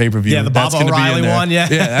before every pay-per-view. Yeah, the Bob O'Reilly one, yeah,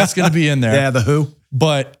 that's going to be in there. Yeah, the Who.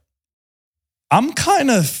 But I'm kind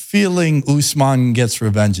of feeling Usman gets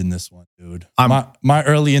revenge in this one, dude. My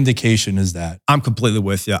early indication is that. I'm completely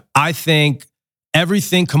with you. I think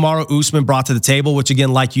everything Kamaru Usman brought to the table, which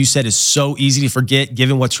again, like you said, is so easy to forget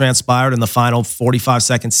given what transpired in the final 45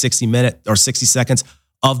 seconds, 60 seconds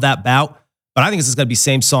of that bout. But I think it's going to be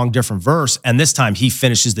same song, different verse. And this time he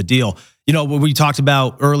finishes the deal. You know, what we talked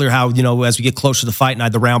about earlier, how, you know, as we get closer to the fight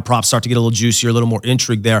night, the round props start to get a little juicier, a little more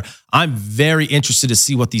intrigue there. I'm very interested to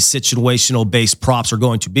see what these situational based props are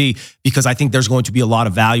going to be, because I think there's going to be a lot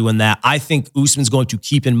of value in that. I think Usman's going to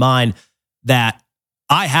keep in mind that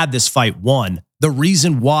I had this fight won. The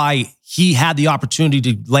reason why he had the opportunity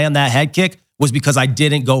to land that head kick was because I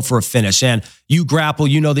didn't go for a finish. And you grapple,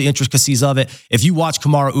 you know the intricacies of it. If you watch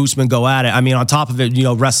Kamaru Usman go at it, I mean, on top of it, you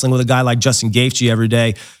know, wrestling with a guy like Justin Gaethje every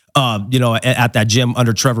day, you know, at that gym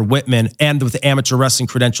under Trevor Whitman, and with the amateur wrestling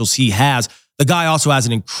credentials he has, The guy also has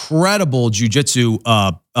an incredible jiu-jitsu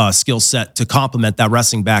skill set to complement that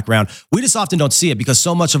wrestling background. We just often don't see it because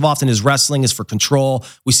so much of often his wrestling is for control.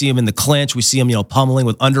 We see him in the clinch. We see him, pummeling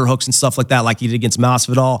with underhooks and stuff like that, like he did against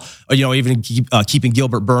Masvidal, or, even keeping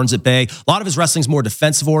Gilbert Burns at bay. A lot of his wrestling is more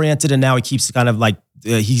defensive oriented, and now he keeps kind of like,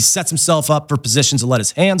 he sets himself up for positions to let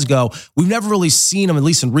his hands go. We've never really seen him, at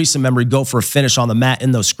least in recent memory, go for a finish on the mat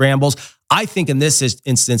in those scrambles. I think in this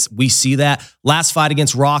instance, we see that. Last fight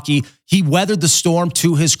against Rocky, he weathered the storm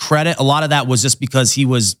to his credit. A lot of that was just because he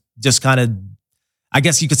was just kind of, I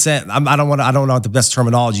guess you could say, I don't know what the best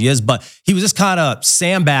terminology is, but he was just kind of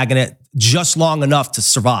sandbagging it just long enough to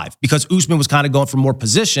survive because Usman was kind of going for more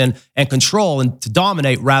position and control and to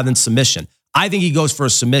dominate rather than submission. I think he goes for a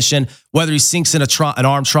submission, whether he sinks in an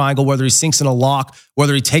arm triangle, whether he sinks in a lock,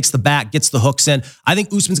 whether he takes the back, gets the hooks in. I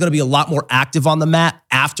think Usman's going to be a lot more active on the mat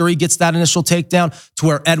after he gets that initial takedown to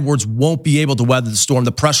where Edwards won't be able to weather the storm.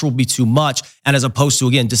 The pressure will be too much. And as opposed to,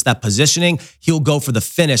 again, just that positioning, he'll go for the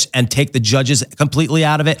finish and take the judges completely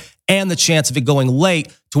out of it and the chance of it going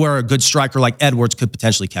late to where a good striker like Edwards could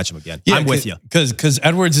potentially catch him again. Yeah, I'm with you. Because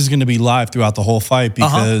Edwards is going to be live throughout the whole fight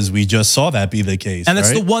because we just saw that be the case. And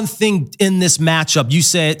that's the one thing in this matchup. You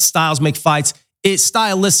say styles make fights.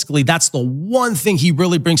 Stylistically, that's the one thing he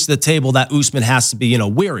really brings to the table that Usman has to be,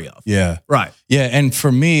 weary of. Yeah. Right. Yeah, and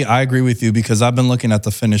for me, I agree with you because I've been looking at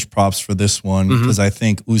the finish props for this one because I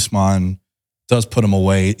think Usman does put him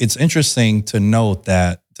away. It's interesting to note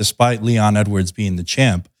that despite Leon Edwards being the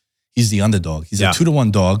champ, he's the underdog. He's a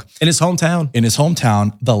 2-1 dog. In his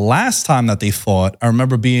hometown. The last time that they fought, I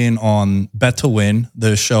remember being on Bet to Win,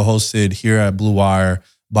 the show hosted here at Blue Wire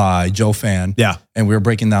by Joe Fan. Yeah. And we were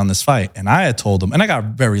breaking down this fight. And I had told him, and I got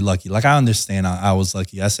very lucky. Like, I understand I was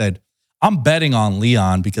lucky. I said, I'm betting on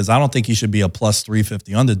Leon because I don't think he should be a plus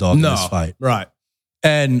 350 underdog in this fight. Right.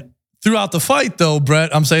 And throughout the fight, though,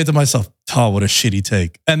 Brett, I'm saying to myself, oh, what a shitty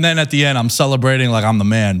take. And then at the end, I'm celebrating like I'm the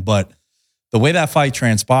man. But the way that fight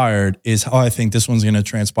transpired is how I think this one's going to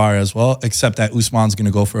transpire as well, except that Usman's going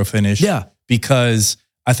to go for a finish. Yeah. Because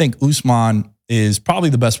I think Usman is probably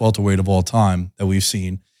the best welterweight of all time that we've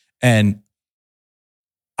seen. And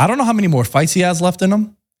I don't know how many more fights he has left in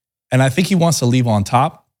him. And I think he wants to leave on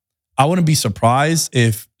top. I wouldn't be surprised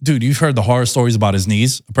if, dude, you've heard the horror stories about his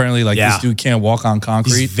knees. Apparently, this dude can't walk on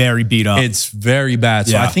concrete. He's very beat up. It's very bad.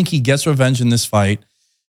 So I think he gets revenge in this fight.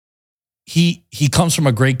 He comes from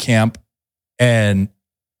a great camp. And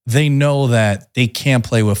they know that they can't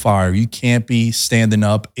play with fire. You can't be standing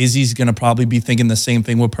up. Izzy's going to probably be thinking the same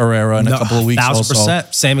thing with Pereira in a couple of weeks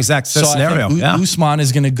 1,000%. Same exact scenario. I think Usman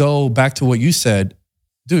is going to go back to what you said.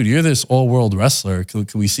 Dude, you're this all-world wrestler. Can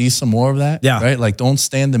we see some more of that? Yeah. Right? Like, don't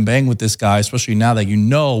stand and bang with this guy, especially now that you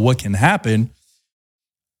know what can happen.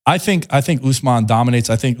 I think Usman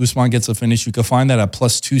dominates. I think Usman gets a finish. You can find that at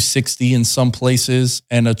plus 260 in some places.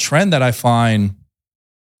 And a trend that I find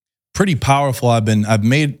pretty powerful. I've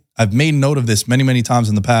made note of this many, many times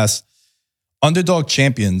in the past. Underdog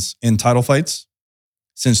champions in title fights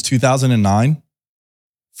since 2009,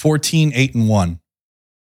 14-8-1.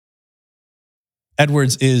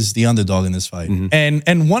 Edwards is the underdog in this fight.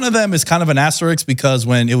 And one of them is kind of an asterisk because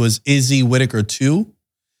when it was Izzy Whitaker 2,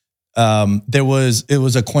 it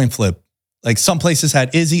was a coin flip. Like some places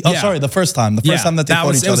had Izzy. Oh, sorry, the first time that they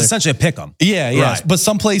fought each other. It was essentially a pick 'em. Yeah. Right. But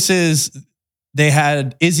some places they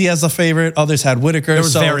had Izzy as a favorite. Others had Whitaker. There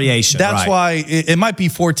was variation. That's why it might be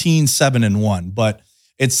 14-7-1, but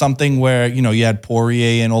it's something where, you had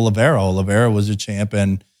Poirier and Oliveira. Oliveira was a champ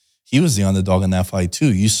and he was the underdog in that fight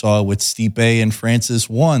too. You saw it with Stipe and Francis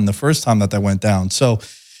 1 the first time that went down. So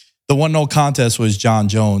the one no contest was John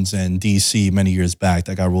Jones and DC many years back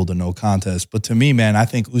that got ruled a no contest. But to me, man, I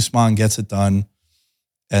think Usman gets it done.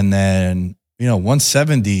 And then,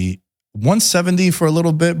 170 for a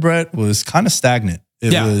little bit, Brett, was kind of stagnant.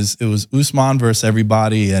 It was Usman versus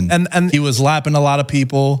everybody, and he was lapping a lot of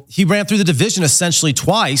people. He ran through the division essentially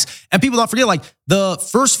twice, and people don't forget, like the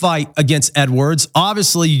first fight against Edwards,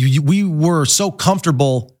 obviously we were so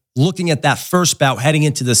comfortable looking at that first bout heading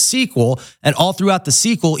into the sequel, and all throughout the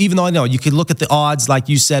sequel, even though I know you could look at the odds like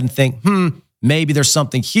you said and think, maybe there's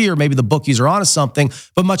something here, maybe the bookies are onto something,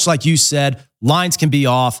 but much like you said, lines can be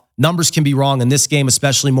off, numbers can be wrong in this game,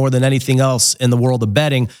 especially more than anything else in the world of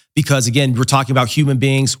betting, because again, we're talking about human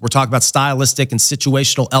beings, we're talking about stylistic and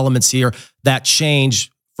situational elements here that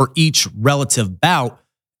change for each relative bout.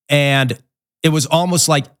 And it was almost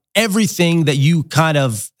like everything that you kind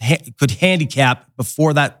of could handicap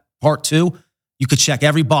before that part 2, you could check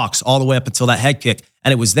every box all the way up until that head kick,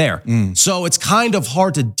 and it was there. So it's kind of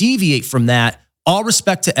hard to deviate from that. All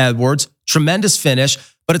respect to Edwards, tremendous finish,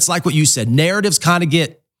 but it's like what you said, narratives kind of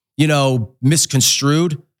get,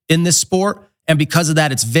 misconstrued in this sport. And because of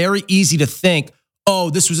that, it's very easy to think, oh,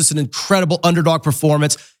 this was just an incredible underdog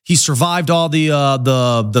performance. He survived all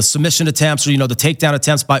the submission attempts or, the takedown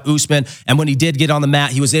attempts by Usman. And when he did get on the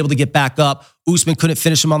mat, he was able to get back up. Usman couldn't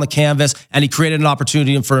finish him on the canvas, and he created an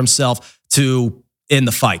opportunity for himself to end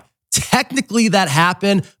the fight. Technically that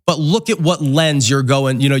happened, but look at what lens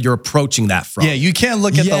you're approaching that from. Yeah, you can't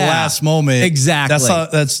look at the last moment. Exactly.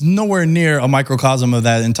 That's nowhere near a microcosm of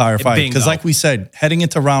that entire fight. Because like we said, heading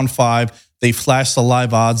into round 5, they flashed the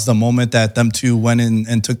live odds the moment that them two went in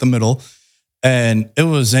and took the middle. And it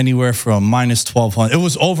was anywhere from minus 1,200. It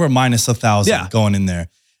was over minus 1,000 going in there.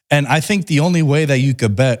 And I think the only way that you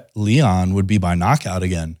could bet Leon would be by knockout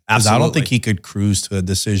again. Absolutely. I don't think he could cruise to a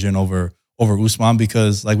decision over Usman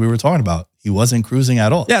because, like we were talking about, he wasn't cruising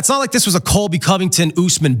at all. Yeah, it's not like this was a Colby Covington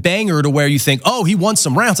Usman banger to where you think, oh, he won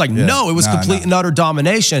some rounds. No, it was complete and utter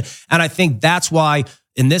domination. And I think that's why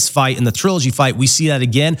in this fight, in the trilogy fight, we see that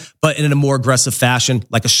again, but in a more aggressive fashion,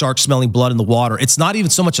 like a shark smelling blood in the water. It's not even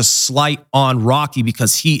so much a slight on Rocky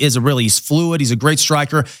because he's fluid, he's a great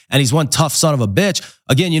striker, and he's one tough son of a bitch.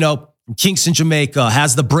 Again, Kingston, Jamaica,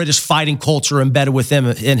 has the British fighting culture embedded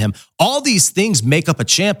in him. All these things make up a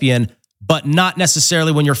champion, but not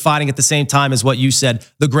necessarily when you're fighting at the same time as what you said,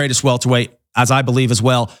 the greatest welterweight, as I believe as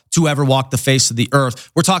well, to ever walk the face of the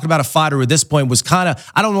earth. We're talking about a fighter who at this point was kind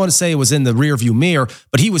of, I don't want to say it was in the rearview mirror,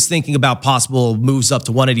 but he was thinking about possible moves up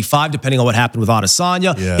to 185, depending on what happened with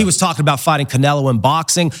Adesanya. Yeah. He was talking about fighting Canelo in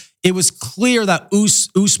boxing. It was clear that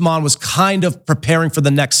Usman was kind of preparing for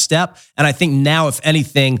the next step. And I think now, if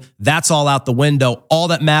anything, that's all out the window. All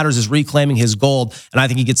that matters is reclaiming his gold. And I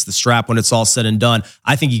think he gets the strap when it's all said and done.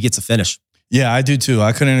 I think he gets a finish. Yeah, I do too.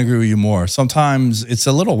 I couldn't agree with you more. Sometimes it's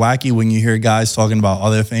a little wacky when you hear guys talking about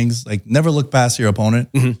other things. Like, never look past your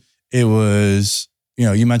opponent. Mm-hmm. It was,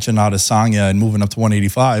 you mentioned Adesanya and moving up to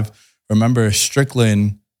 185. Remember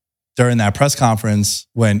Strickland during that press conference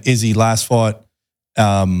when Izzy last fought,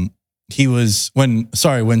 when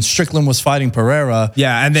Strickland was fighting Pereira.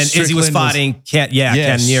 Yeah, and then Izzy was fighting Ken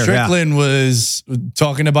Neer. Strickland was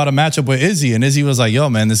talking about a matchup with Izzy, and Izzy was like, yo,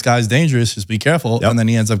 man, this guy's dangerous. Just be careful. Yep. And then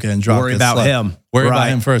he ends up getting dropped. Worry about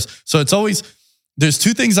him first. So it's always, there's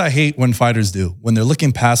two things I hate when fighters do. When they're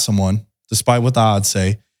looking past someone, despite what the odds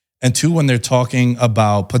say, and two, when they're talking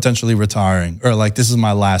about potentially retiring or like, this is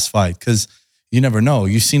my last fight. Because you never know.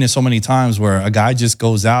 You've seen it so many times where a guy just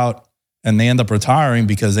goes out and they end up retiring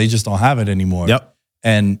because they just don't have it anymore. Yep.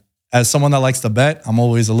 And as someone that likes to bet, I'm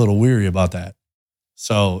always a little weary about that.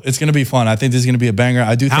 So it's going to be fun. I think this is going to be a banger.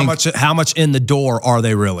 I do think how much in the door are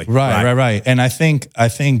they really? Right. And I think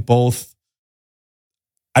both.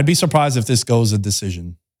 I'd be surprised if this goes a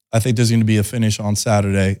decision. I think there's going to be a finish on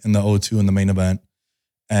Saturday in the O2 in the main event.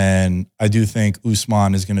 And I do think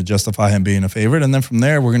Usman is going to justify him being a favorite. And then from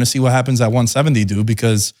there, we're going to see what happens at 170, dude,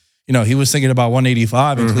 because he was thinking about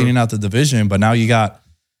 185 and cleaning out the division, but now you got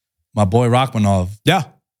my boy Rakhmonov. Yeah.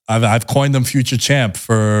 I've coined him future champ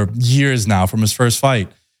for years now from his first fight,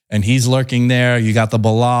 and he's lurking there. You got the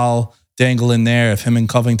Bilal dangling there if him and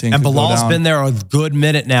Covington and Bilal's been there a good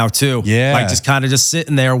minute now too. Yeah. Like just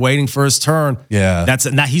sitting there waiting for his turn. Yeah.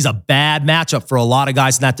 He's a bad matchup for a lot of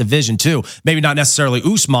guys in that division too. Maybe not necessarily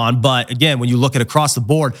Usman, but again, when you look at across the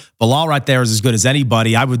board, Bilal right there is as good as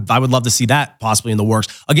anybody. I would love to see that possibly in the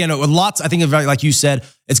works. Again, I think like you said,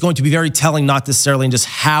 it's going to be very telling, not necessarily in just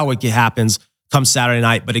how it happens come Saturday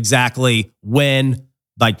night, but exactly when,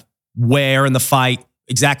 like where in the fight,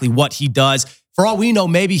 exactly what he does. For all we know,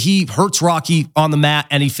 maybe he hurts Rocky on the mat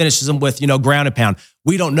and he finishes him with, ground and pound.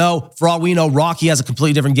 We don't know. For all we know, Rocky has a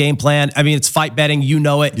completely different game plan. I mean, it's fight betting. You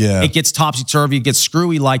know it. Yeah. It gets topsy-turvy. It gets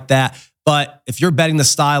screwy like that. But if you're betting the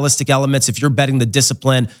stylistic elements, if you're betting the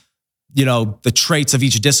discipline, the traits of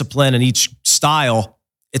each discipline and each style,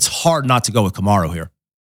 it's hard not to go with Kamaru here.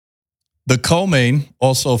 The co-main,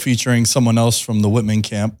 also featuring someone else from the Whitman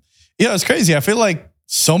camp. Yeah, it's crazy. I feel like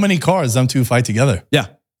so many cards, them two fight together. Yeah.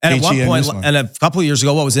 And at one point, and a couple of years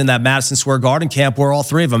ago, what was in that Madison Square Garden camp where all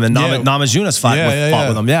three of them and Namajunas fought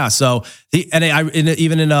with them. Yeah. So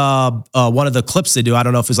even in one of the clips they do, I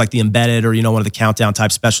don't know if it's like the embedded or, one of the countdown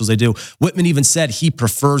type specials they do, Whitman even said he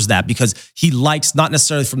prefers that because he likes, not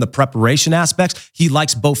necessarily from the preparation aspects, he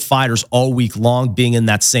likes both fighters all week long being in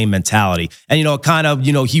that same mentality. And,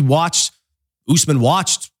 Usman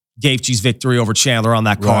watched Gaethje's victory over Chandler on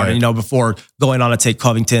that card, right. And before going on to take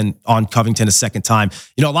Covington a second time.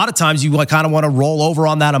 A lot of times you kind of want to roll over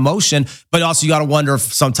on that emotion, but also you got to wonder if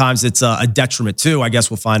sometimes it's a detriment too. I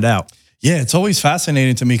guess we'll find out. Yeah, it's always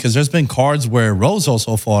fascinating to me because there's been cards where Rose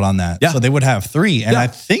also fought on that. Yeah. So they would have three. And I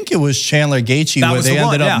think it was Chandler Gaethje where they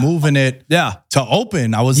ended up moving it to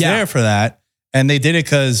open. I was there for that. And they did it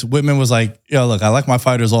because Whitman was like, yo, look, I like my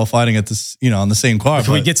fighters all fighting at this, on the same card.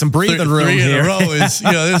 Can we get some breathing room three here? in a row is,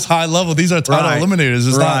 this high level. These are title eliminators.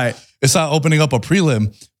 It's not opening up a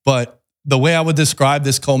prelim. But the way I would describe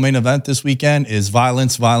this co-main event this weekend is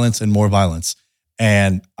violence, violence, and more violence.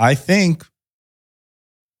 And I think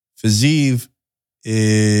Fiziev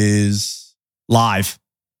is live.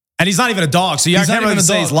 And he's not even a dog, so you can't even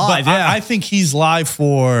say he's live. Yeah. I think he's live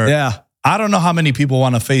for... Yeah. I don't know how many people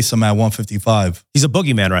want to face him at 155. He's a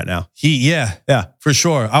boogeyman right now. Yeah, for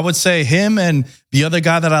sure. I would say him, and the other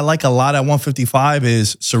guy that I like a lot at 155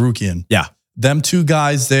 is Sarukian. Yeah. Them two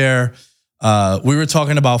guys there. We were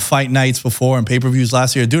talking about fight nights before and pay-per-views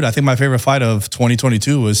last year. Dude, I think my favorite fight of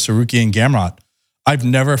 2022 was Sarukian Gamrot. I've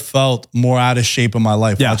never felt more out of shape in my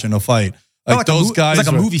life watching a fight. Like those guys. It's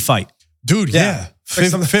like a movie fight. Dude, yeah.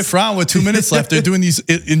 Fifth round with 2 minutes left. They're doing these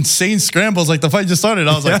insane scrambles. Like the fight just started.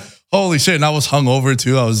 I was like, holy shit. And I was hungover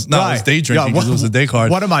too. I was day drinking because it was a day card.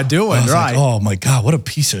 What am I doing? I was like, oh my God, what a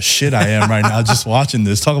piece of shit I am right now just watching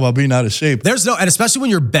this. Talk about being out of shape. And especially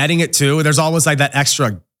when you're betting it too, there's always like that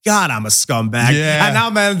extra, God, I'm a scumbag. Yeah. And now,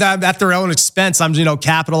 man, at their own expense, I'm,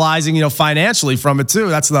 capitalizing, financially from it too.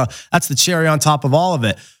 That's the cherry on top of all of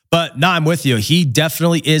it. But no, I'm with you. He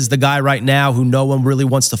definitely is the guy right now who no one really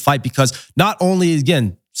wants to fight because not only,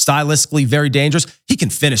 again, stylistically very dangerous, he can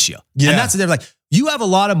finish you. Yeah. And that's the like you have a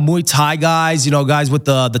lot of Muay Thai guys, guys with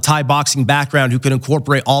the Thai boxing background who can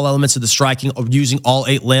incorporate all elements of the striking using all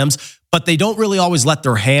 8 limbs, but they don't really always let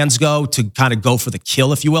their hands go to kind of go for the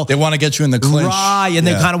kill, if you will. They want to get you in the clinch. Right, and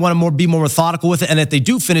they kind of want to be more methodical with it. And if they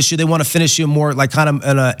do finish you, they want to finish you more like kind of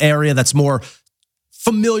in an area that's more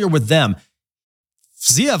familiar with them.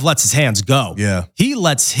 Fiziev lets his hands go. Yeah. He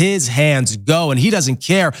lets his hands go and he doesn't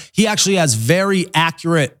care. He actually has very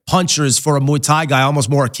accurate punchers for a Muay Thai guy, almost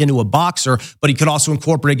more akin to a boxer, but he could also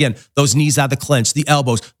incorporate, again, those knees out of the clinch, the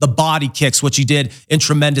elbows, the body kicks, which he did in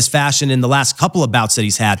tremendous fashion in the last couple of bouts that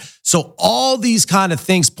he's had. So all these kind of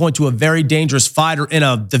things point to a very dangerous fighter in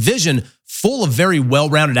a division full of very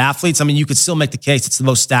well-rounded athletes. I mean, you could still make the case it's the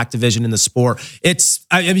most stacked division in the sport. It's,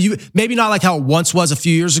 maybe not like how it once was a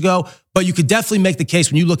few years ago, but you could definitely make the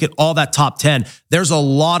case when you look at all that top 10, there's a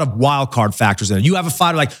lot of wild card factors in it. You have a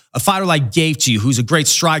fighter like Gaethje, who's a great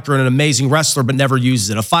striker and an amazing wrestler, but never uses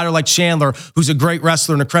it. A fighter like Chandler, who's a great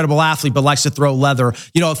wrestler and incredible athlete, but likes to throw leather.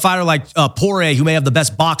 A fighter like Poirier, who may have the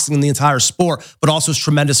best boxing in the entire sport, but also is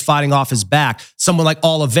tremendous fighting off his back. Someone like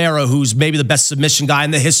Oliveira, who's maybe the best submission guy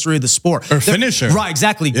in the history of the sport. Or finisher. Right,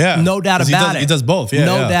 exactly. Yeah. No doubt about it. He does both. Yeah,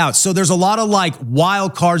 no doubt. So there's a lot of like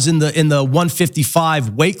wild cards in the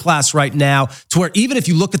 155 weight class right now, to where even if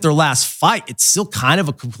you look at their last fight, it's still kind of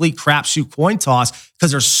a complete crapshoot coin toss because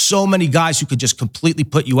there's so many guys who could just completely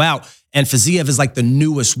put you out. And Fiziev is like the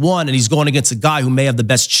newest one, and he's going against a guy who may have the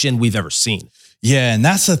best chin we've ever seen. Yeah, and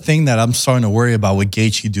that's the thing that I'm starting to worry about with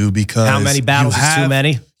Gaethje, dude, because how many battles is too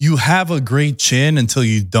many? You have a great chin until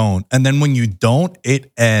you don't. And then when you don't,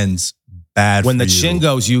 it ends bad when for the you. chin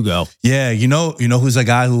goes, you go. Yeah, you know who's a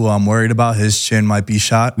guy who I'm worried about his chin might be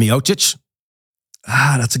shot? Miocic?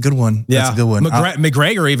 That's a good one. Yeah. That's a good one.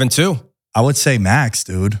 McGregor even too. I would say Max,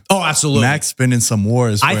 dude. Oh, absolutely. Max been in some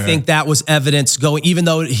wars. I think that was evidence going, even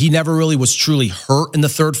though he never really was truly hurt in the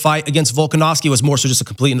third fight against Volkanovski, it was more so just a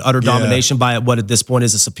complete and utter domination by what at this point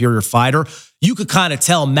is a superior fighter. You could kind of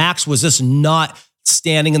tell Max was just not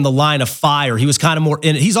standing in the line of fire. He was kind of more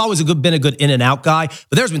in it. He's always been a good in and out guy,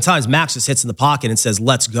 but there's been times Max just hits in the pocket and says,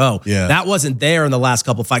 let's go. Yeah. That wasn't there in the last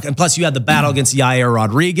couple of fights. And plus you had the battle against Yair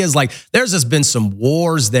Rodriguez. Like there's just been some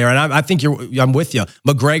wars there. And I think I'm with you.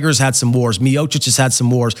 McGregor's had some wars. Miocic has had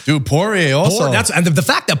some wars. Dude, Poirier also. And the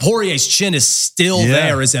fact that Poirier's chin is still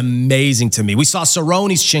there is amazing to me. We saw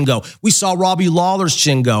Cerrone's chin go. We saw Robbie Lawler's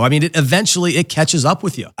chin go. I mean, eventually it catches up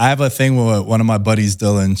with you. I have a thing with one of my buddies,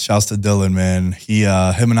 Dylan. Shouts to Dylan, man.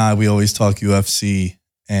 Him and I, we always talk UFC,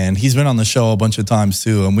 and he's been on the show a bunch of times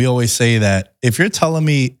too. And we always say that if you're telling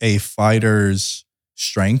me a fighter's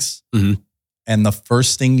strengths and the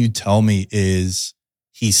first thing you tell me is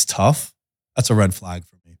he's tough, that's a red flag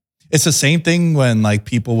for me. It's the same thing when like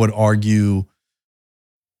people would argue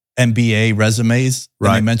NBA resumes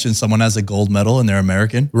when they mention someone has a gold medal and they're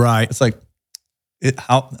American. Right. It's like,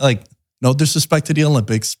 no disrespect to the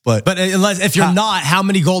Olympics, but if you're not, how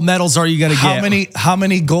many gold medals are you going to get? How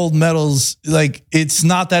many gold medals? Like, it's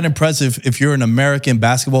not that impressive if you're an American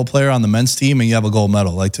basketball player on the men's team and you have a gold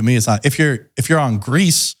medal. Like, to me, it's not. If you're on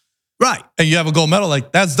Greece, right, and you have a gold medal,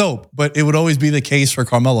 like that's dope. But it would always be the case for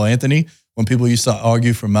Carmelo Anthony. When people used to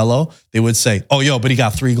argue for Melo, they would say, "Oh, yo, but he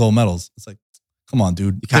got 3 gold medals." It's like, Come on,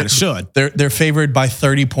 dude. You kind of should. They're favored by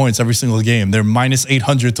 30 points every single game. They're minus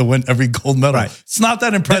 800 to win every gold medal. Right. It's not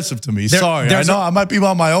that impressive to me. Sorry. I know I might be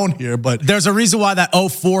on my own here, but there's a reason why that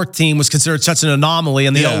 04 team was considered such an anomaly,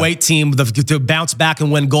 and the 08 team to bounce back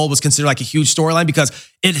and win gold was considered like a huge storyline because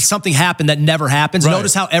something happened that never happens. Right.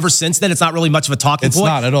 Notice how ever since then it's not really much of a talking point. It's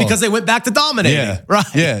not at all. Because they went back to dominating. Yeah. Right.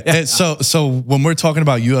 Yeah. So when we're talking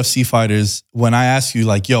about UFC fighters, when I ask you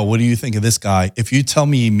like, yo, what do you think of this guy? If you tell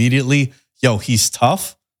me immediately, yo, he's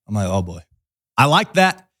tough, I'm like, oh boy. I like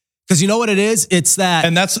that. Because you know what it is? It's that.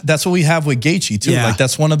 And that's what we have with Gaethje too. Yeah. Like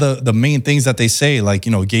that's one of the main things that they say, like,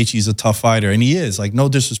 you know, Gaethje's a tough fighter, and he is. Like, no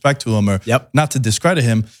disrespect to him or not to discredit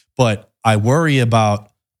him, but I worry about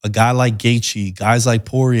a guy like Gaethje, guys like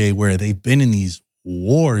Poirier, where they've been in these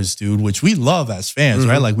wars, dude, which we love as fans,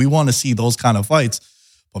 right? Like we want to see those kind of fights.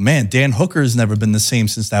 But man, Dan Hooker's never been the same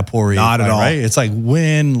since that Poirier Not fight, at all. right? It's like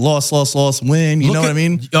win, loss, win. You know what I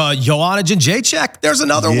mean? Joanna Jędrzejczyk, there's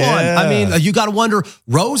another one. I mean, you got to wonder,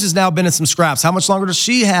 Rose has now been in some scraps. How much longer does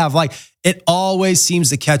she have? Like, it always seems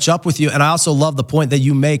to catch up with you. And I also love the point that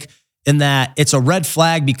you make in that it's a red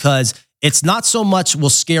flag because it's not so much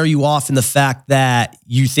will scare you off in the fact that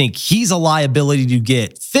you think he's a liability to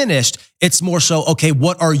get finished. It's more so, okay,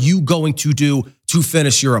 what are you going to do to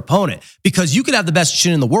finish your opponent? Because you could have the best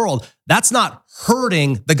chin in the world. That's not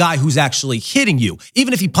hurting the guy who's actually hitting you.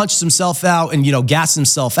 Even if he punches himself out and, you know, gasses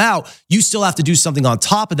himself out, you still have to do something on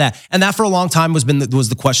top of that. And that for a long time was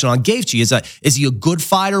the question on Gaethje. Is he a good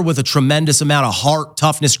fighter with a tremendous amount of heart,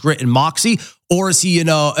 toughness, grit, and moxie? Or is he, you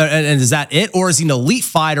know, and is that it? Or is he an elite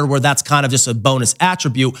fighter where that's kind of just a bonus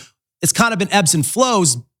attribute? It's kind of been ebbs and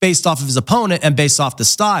flows based off of his opponent and based off the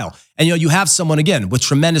style. And, you know, you have someone, again, with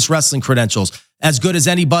tremendous wrestling credentials, as good as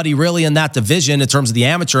anybody really in that division in terms of the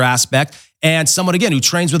amateur aspect, and someone, again, who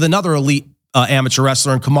trains with another elite amateur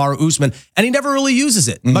wrestler in Kamaru Usman, and he never really uses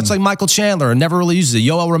it, much like Michael Chandler, and never really uses it.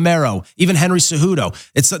 Yoel Romero, even Henry Cejudo.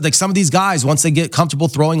 It's like some of these guys, once they get comfortable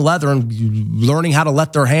throwing leather and learning how to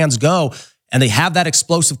let their hands go, and they have that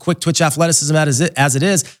explosive, quick twitch athleticism as it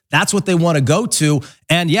is, that's what they want to go to.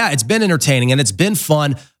 And yeah, it's been entertaining and it's been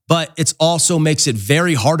fun, but it also makes it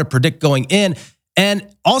very hard to predict going in. And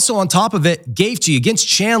also on top of it, Gaethje against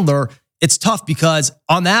Chandler, it's tough because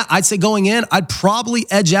on that, I'd say going in, I'd probably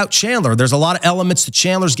edge out Chandler. There's a lot of elements to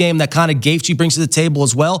Chandler's game that kind of Gaethje brings to the table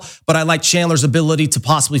as well, but I like Chandler's ability to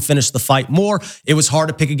possibly finish the fight more. It was hard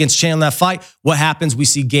to pick against Chandler in that fight. What happens? We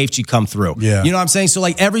see Gaethje come through. Yeah. You know what I'm saying? So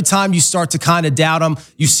like every time you start to kind of doubt him,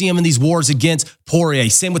 you see him in these wars against Poirier.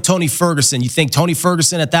 Same with Tony Ferguson. You think Tony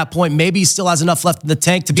Ferguson at that point, maybe he still has enough left in the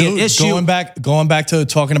tank to be an issue. Going back to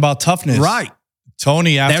talking about toughness. Right.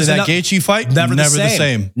 Tony, after that Gaethje fight, never the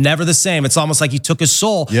same. Never the same. It's almost like he took his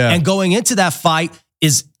soul. Yeah. And going into that fight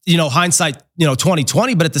is, you know, hindsight,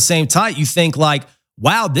 2020, but at the same time, you think like,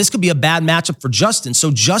 wow, this could be a bad matchup for Justin.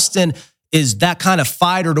 So Justin is that kind of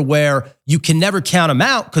fighter to where you can never count him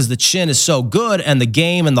out because the chin is so good and the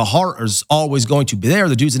game and the heart is always going to be there.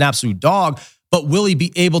 The dude's an absolute dog. But will he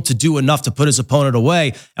be able to do enough to put his opponent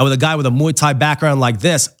away? And with a guy with a Muay Thai background like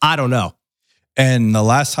this, I don't know. And the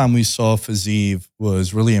last time we saw Fiziev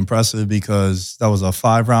was really impressive because that was a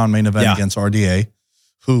 5-round main event against RDA,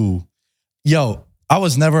 who, I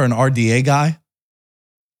was never an RDA guy.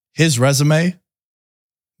 His resume,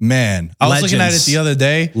 man, I was looking at it the other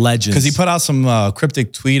day. Legends. Because he put out some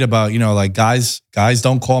cryptic tweet about, like guys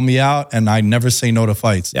don't call me out and I never say no to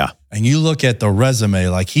fights. Yeah. And you look at the resume,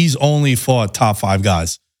 like he's only fought top 5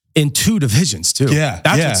 guys. In 2 divisions, too. Yeah.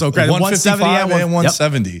 That's what's so crazy. 155 and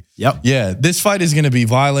 170. Yep. Yeah. This fight is going to be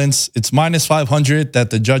violence. It's minus 500 that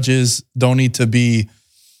the judges don't need to be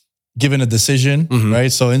given a decision,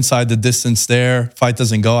 right? So inside the distance there, fight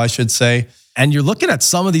doesn't go, I should say. And you're looking at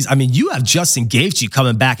some of these. I mean, you have Justin Gaethje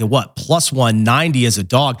coming back at what? Plus 190 as a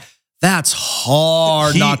dog. That's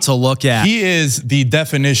hard not to look at. He is the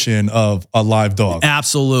definition of a live dog.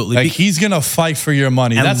 Absolutely. Like he's going to fight for your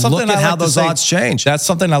money. And that's something look at I how like those to say. odds change. That's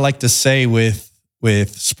something I like to say with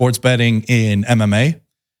sports betting in MMA,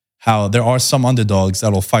 how there are some underdogs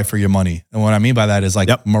that'll fight for your money. And what I mean by that is like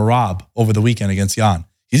Merab over the weekend against Jan.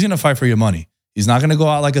 He's going to fight for your money. He's not going to go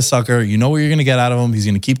out like a sucker. You know what you're going to get out of him. He's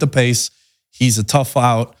going to keep the pace. He's a tough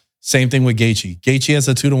out. Same thing with Gaethje. Gaethje has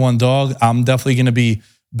a 2-1 dog. I'm definitely going to be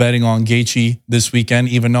betting on Gaethje this weekend,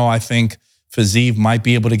 even though I think Fiziev might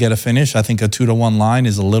be able to get a finish. I think a 2-1 line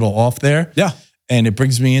is a little off there. Yeah. And it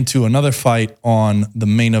brings me into another fight on the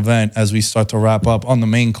main event as we start to wrap up on the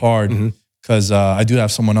main card, because I do have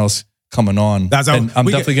someone else coming on. And I'm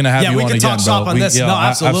definitely going to have you on again. Yeah, we can talk shop on this. No,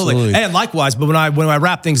 absolutely. And likewise, but when I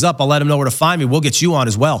wrap things up, I'll let him know where to find me. We'll get you on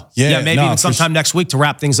as well. Yeah, maybe even sometime next week to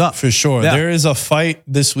wrap things up. For sure. Yeah. There is a fight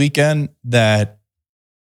this weekend that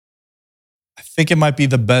I think it might be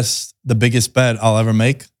the biggest bet I'll ever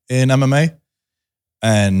make in MMA.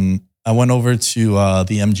 And I went over to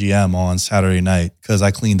the MGM on Saturday night because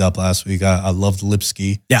I cleaned up last week. I loved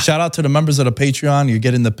Lipsky. Yeah. Shout out to the members of the Patreon. You're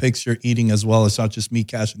getting the picks, you're eating as well. It's not just me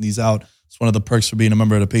cashing these out. It's one of the perks for being a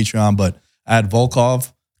member of the Patreon. But I had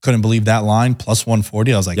Volkov. Couldn't believe that line, plus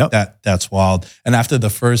 140. I was like, that's wild. And after the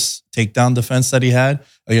first takedown defense that he had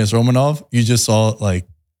against Romanov, you just saw like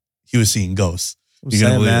he was seeing ghosts. I'm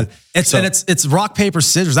saying, man. It's rock, paper,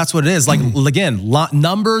 scissors. That's what it is. Like, again,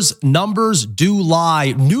 numbers do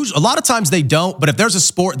lie. News, a lot of times they don't, but if there's a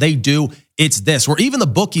sport they do, it's this. Or even the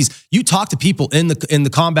bookies, you talk to people in the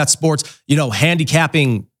combat sports,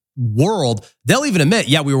 handicapping world, they'll even admit,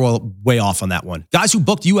 yeah, we were way off on that one. Guys who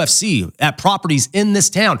booked UFC at properties in this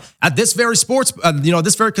town, at this very sports,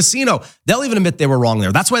 this very casino, they'll even admit they were wrong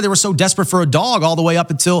there. That's why they were so desperate for a dog all the way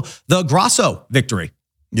up until the Grasso victory.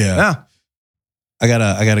 Yeah. I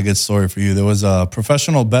got a good story for you. There was a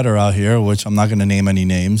professional bettor out here, which I'm not going to name any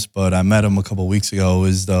names, but I met him a couple of weeks ago. It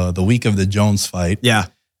was the week of the Jones fight. Yeah.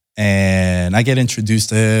 And I get introduced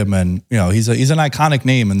to him, and he's an iconic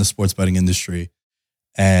name in the sports betting industry.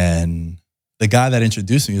 And the guy that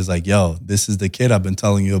introduced me was like, yo, this is the kid I've been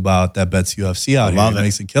telling you about that bets UFC out here. He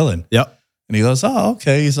makes a killing. Yep. And he goes, oh,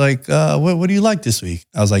 okay. He's like, what do you like this week?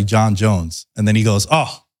 I was like, John Jones. And then he goes,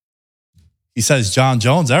 oh, he says John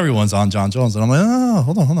Jones. Everyone's on John Jones. And I'm like, oh,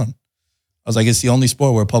 hold on. I was like, it's the only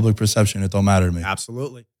sport where public perception, it don't matter to me.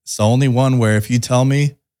 Absolutely. It's the only one where if you tell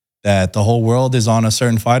me that the whole world is on a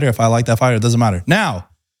certain fighter, if I like that fighter, it doesn't matter. Now,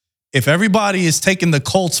 if everybody is taking the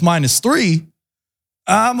Colts -3,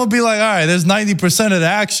 I'm going to be like, all right, there's 90% of the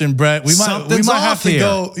action, Brett. We might have to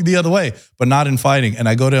go the other way, but not in fighting. And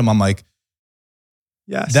I go to him, I'm like,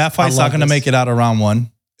 yes, that fight's not going to make it out of round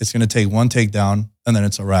 1. It's going to take one takedown, and then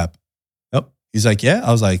it's a wrap. Yep. He's like, yeah.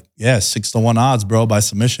 I was like, yeah, 6-1 odds, bro, by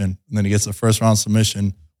submission. And then he gets the first round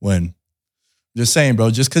submission win. Just saying, bro,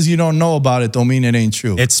 just because you don't know about it don't mean it ain't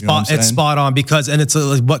true. It's spot on because, and it's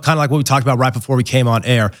kind of like what we talked about right before we came on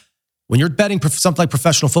air. When you're betting something like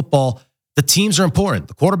professional football, the teams are important.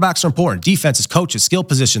 The quarterbacks are important. Defenses, coaches, skill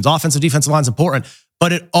positions, offensive, defensive line is important.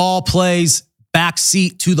 But it all plays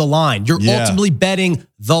backseat to the line. You're ultimately betting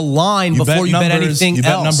the line before you bet anything else. You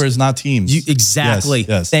bet numbers, not teams. Exactly.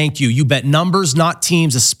 Yes. Thank you. You bet numbers, not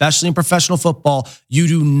teams, especially in professional football. You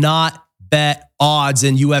do not bet odds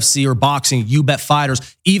in UFC or boxing. You bet fighters.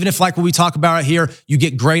 Even if, like what we talk about right here, you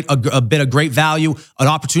get a bit of great value, an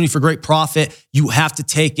opportunity for great profit, you have to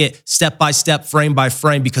take it step by step, frame by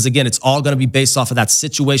frame, because again, it's all going to be based off of that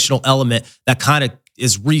situational element that kind of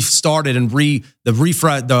is restarted and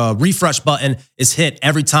the refresh button is hit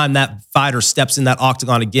every time that fighter steps in that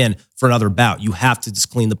octagon again for another bout. You have to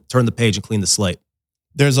just turn the page and clean the slate.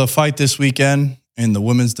 There's a fight this weekend in the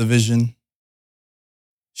women's division.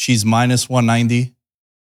 She's -190.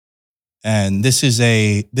 And this is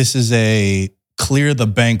a clear the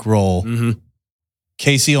bankroll. Mm-hmm.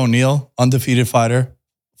 Casey O'Neill, undefeated fighter,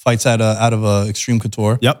 fights out of Extreme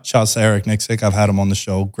Couture. Yep. Shouts to Eric Nixick. I've had him on the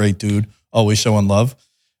show. Great dude. Always showing love.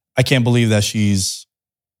 I can't believe that she's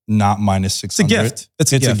not -600. It's a gift.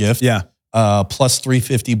 It's a gift. Yeah. Plus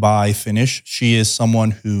 350 by finish. She is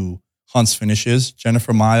someone who hunts finishes.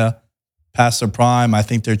 Jennifer Maia, past her prime. I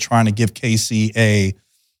think they're trying to give Casey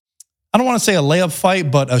I don't want to say a layup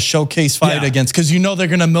fight, but a showcase fight against, because they're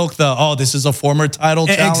going to milk this is a former title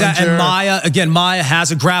challenger. And Maia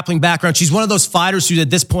has a grappling background. She's one of those fighters who at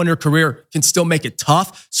this point in her career can still make it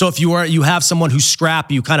tough. So if you have someone who's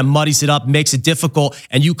scrappy, who kind of muddies it up, makes it difficult,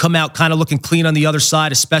 and you come out kind of looking clean on the other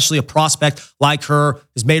side, especially a prospect like her,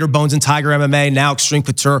 has made her bones in Tiger MMA, now Extreme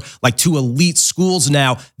Couture, like 2 elite schools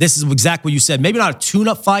now. This is exactly what you said. Maybe not a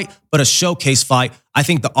tune-up fight, but a showcase fight. I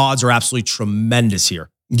think the odds are absolutely tremendous here.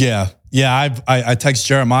 Yeah. I text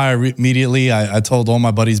Jeremiah immediately. I told all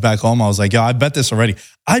my buddies back home, I was like, yo, I bet this already.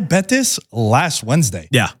 I bet this last Wednesday.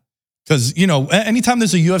 Yeah. Because, anytime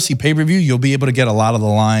there's a UFC pay-per-view, you'll be able to get a lot of the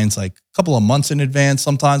lines like a couple of months in advance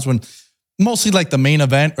sometimes, when mostly like the main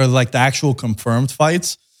event or like the actual confirmed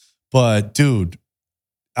fights. But dude,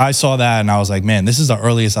 I saw that and I was like, man, this is the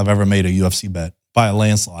earliest I've ever made a UFC bet by a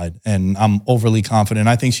landslide. And I'm overly confident.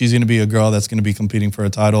 I think she's going to be a girl that's going to be competing for a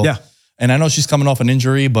title. Yeah. And I know she's coming off an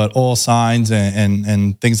injury, but all signs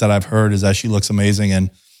and things that I've heard is that she looks amazing.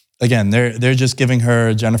 And again, they're just giving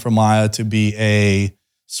her, Jennifer Maia, to be a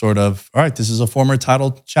sort of, all right, this is a former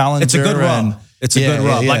title challenger. It's a good run. It's a good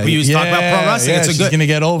rub. Like we used to talk about pro wrestling. It's a she's good. Gonna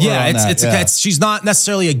get over. Yeah, on that. she's not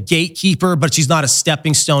necessarily a gatekeeper, but she's not a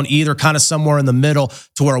stepping stone either. Kind of somewhere in the middle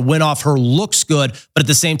to where a win off her looks good, but at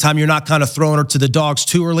the same time, you're not kind of throwing her to the dogs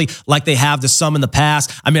too early like they have to some in the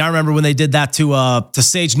past. I mean, I remember when they did that to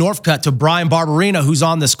Sage Northcutt, to Brian Barberina, who's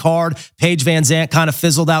on this card. Paige Van Zandt kind of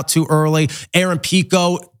fizzled out too early. Aaron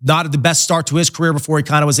Pico, not at the best start to his career before he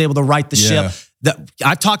kind of was able to right the ship.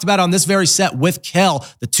 I talked about on this very set with Kel,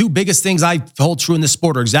 the two biggest things I hold true in this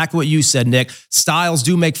sport are exactly what you said, Nick. Styles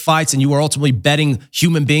do make fights, and you are ultimately betting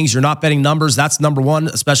human beings. You're not betting numbers. That's number one,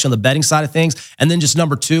 especially on the betting side of things. And then just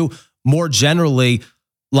number two, more generally,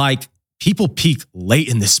 like, people peak late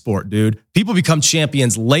in this sport, dude. People become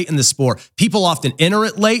champions late in the sport. People often enter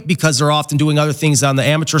it late because they're often doing other things on the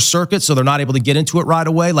amateur circuit, so they're not able to get into it right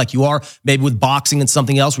away, like you are maybe with boxing and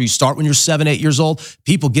something else where you start when you're 7, 8 years old.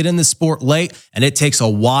 People get in this sport late, and it takes a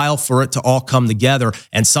while for it to all come together.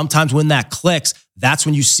 And sometimes when that clicks, that's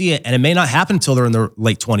when you see it, and it may not happen until they're in their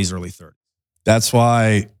late 20s, early 30s. That's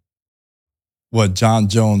why what John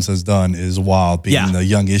Jones has done is wild, being the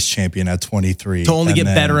youngest champion at 23. To only get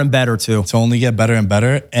better and better, too. To only get better and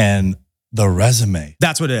better. And the resume.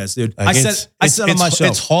 That's what it is, dude. Like I said on my show.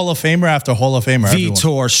 It's Hall of Famer after Hall of Famer.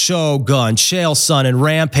 Vitor, Shogun, Chael Sonnen,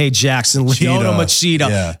 Rampage Jackson, Lyoto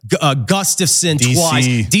Machida, Gustafson DC. twice.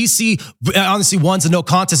 DC, honestly, one's a no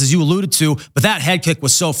contest, as you alluded to, but that head kick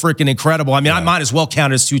was so freaking incredible. I mean, I might as well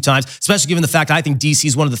count it as 2 times, especially given the fact I think DC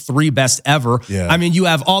is one of the 3 best ever. Yeah. I mean, you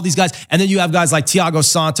have all these guys, and then you have guys like Thiago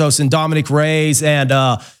Santos and Dominic Reyes and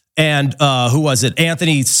who was it?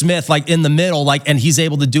 Anthony Smith, like in the middle, like, and he's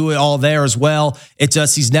able to do it all there as well. It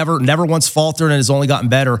just, he's never once faltered and has only gotten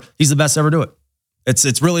better. He's the best to ever do it.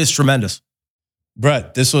 It's really tremendous.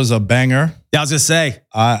 Brett, this was a banger. Yeah, I was going to say.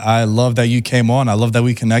 I love that you came on. I love that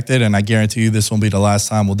we connected, and I guarantee you this won't be the last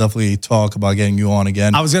time. We'll definitely talk about getting you on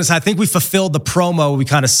again. I was going to say, I think we fulfilled the promo we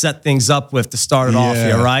kind of set things up with to start it off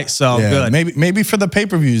here, right? So good. Maybe for the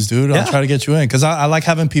pay-per-views, dude. I'll try to get you in because I like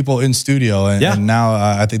having people in studio, and now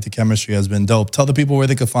I think the chemistry has been dope. Tell the people where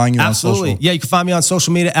they can find you on social. Yeah, you can find me on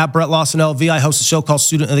social media at Brett Lawson LV. I host a show called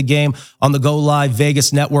Student of the Game on the Go Live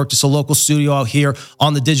Vegas Network. Just a local studio out here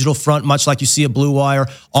on the digital front, much like you see at Blue Wire.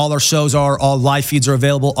 All our shows all live feeds are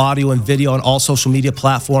available, audio and video, on all social media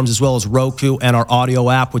platforms, as well as Roku and our audio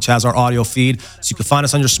app, which has our audio feed. So you can find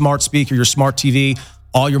us on your smart speaker, your smart TV,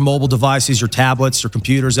 all your mobile devices, your tablets, your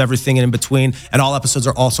computers, everything in between. And all episodes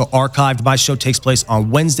are also archived. My show takes place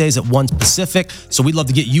on Wednesdays at 1 Pacific. So we'd love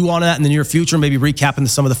to get you on that in the near future, maybe recapping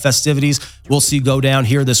some of the festivities we'll see go down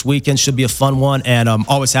here this weekend. Should be a fun one. And I'm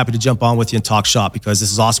always happy to jump on with you and talk shop because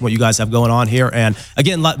this is awesome what you guys have going on here. And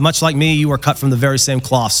again, much like me, you are cut from the very same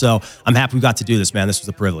cloth. So I'm happy we got to do this, man. This was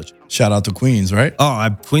a privilege. Shout out to Queens, right? Oh,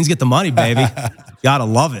 Queens get the money, baby. Gotta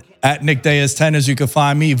love it. At Nick Diaz 10 as you can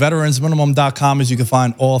find me. VeteransMinimum.com as you can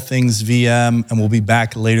find all things VM. And we'll be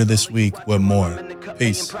back later this week with more.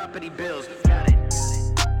 Peace.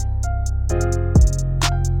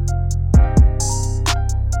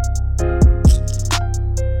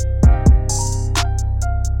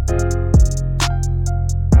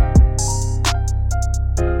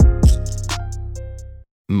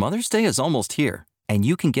 Mother's Day is almost here, and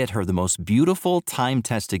you can get her the most beautiful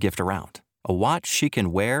time-tested gift around. A watch she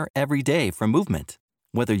can wear every day from Movement.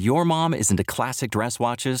 Whether your mom is into classic dress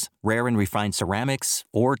watches, rare and refined ceramics,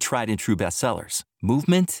 or tried and true bestsellers,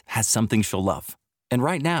 Movement has something she'll love. And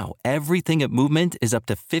right now, everything at Movement is up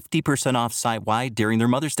to 50% off site-wide during their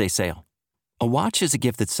Mother's Day sale. A watch is a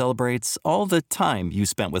gift that celebrates all the time you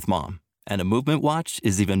spent with mom. And a Movement watch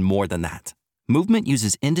is even more than that. Movement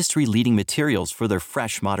uses industry-leading materials for their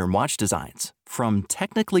fresh modern watch designs, from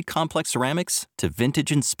technically complex ceramics to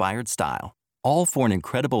vintage-inspired style. All for an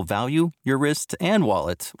incredible value your wrist and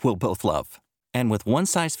wallet will both love. And with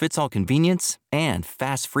one-size-fits-all convenience and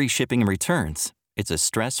fast free shipping and returns, it's a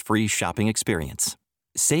stress-free shopping experience.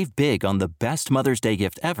 Save big on the best Mother's Day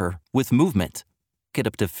gift ever with Movement. Get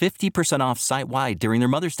up to 50% off site-wide during their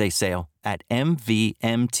Mother's Day sale at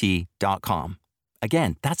MVMT.com.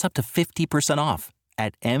 Again, that's up to 50% off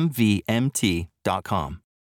at MVMT.com.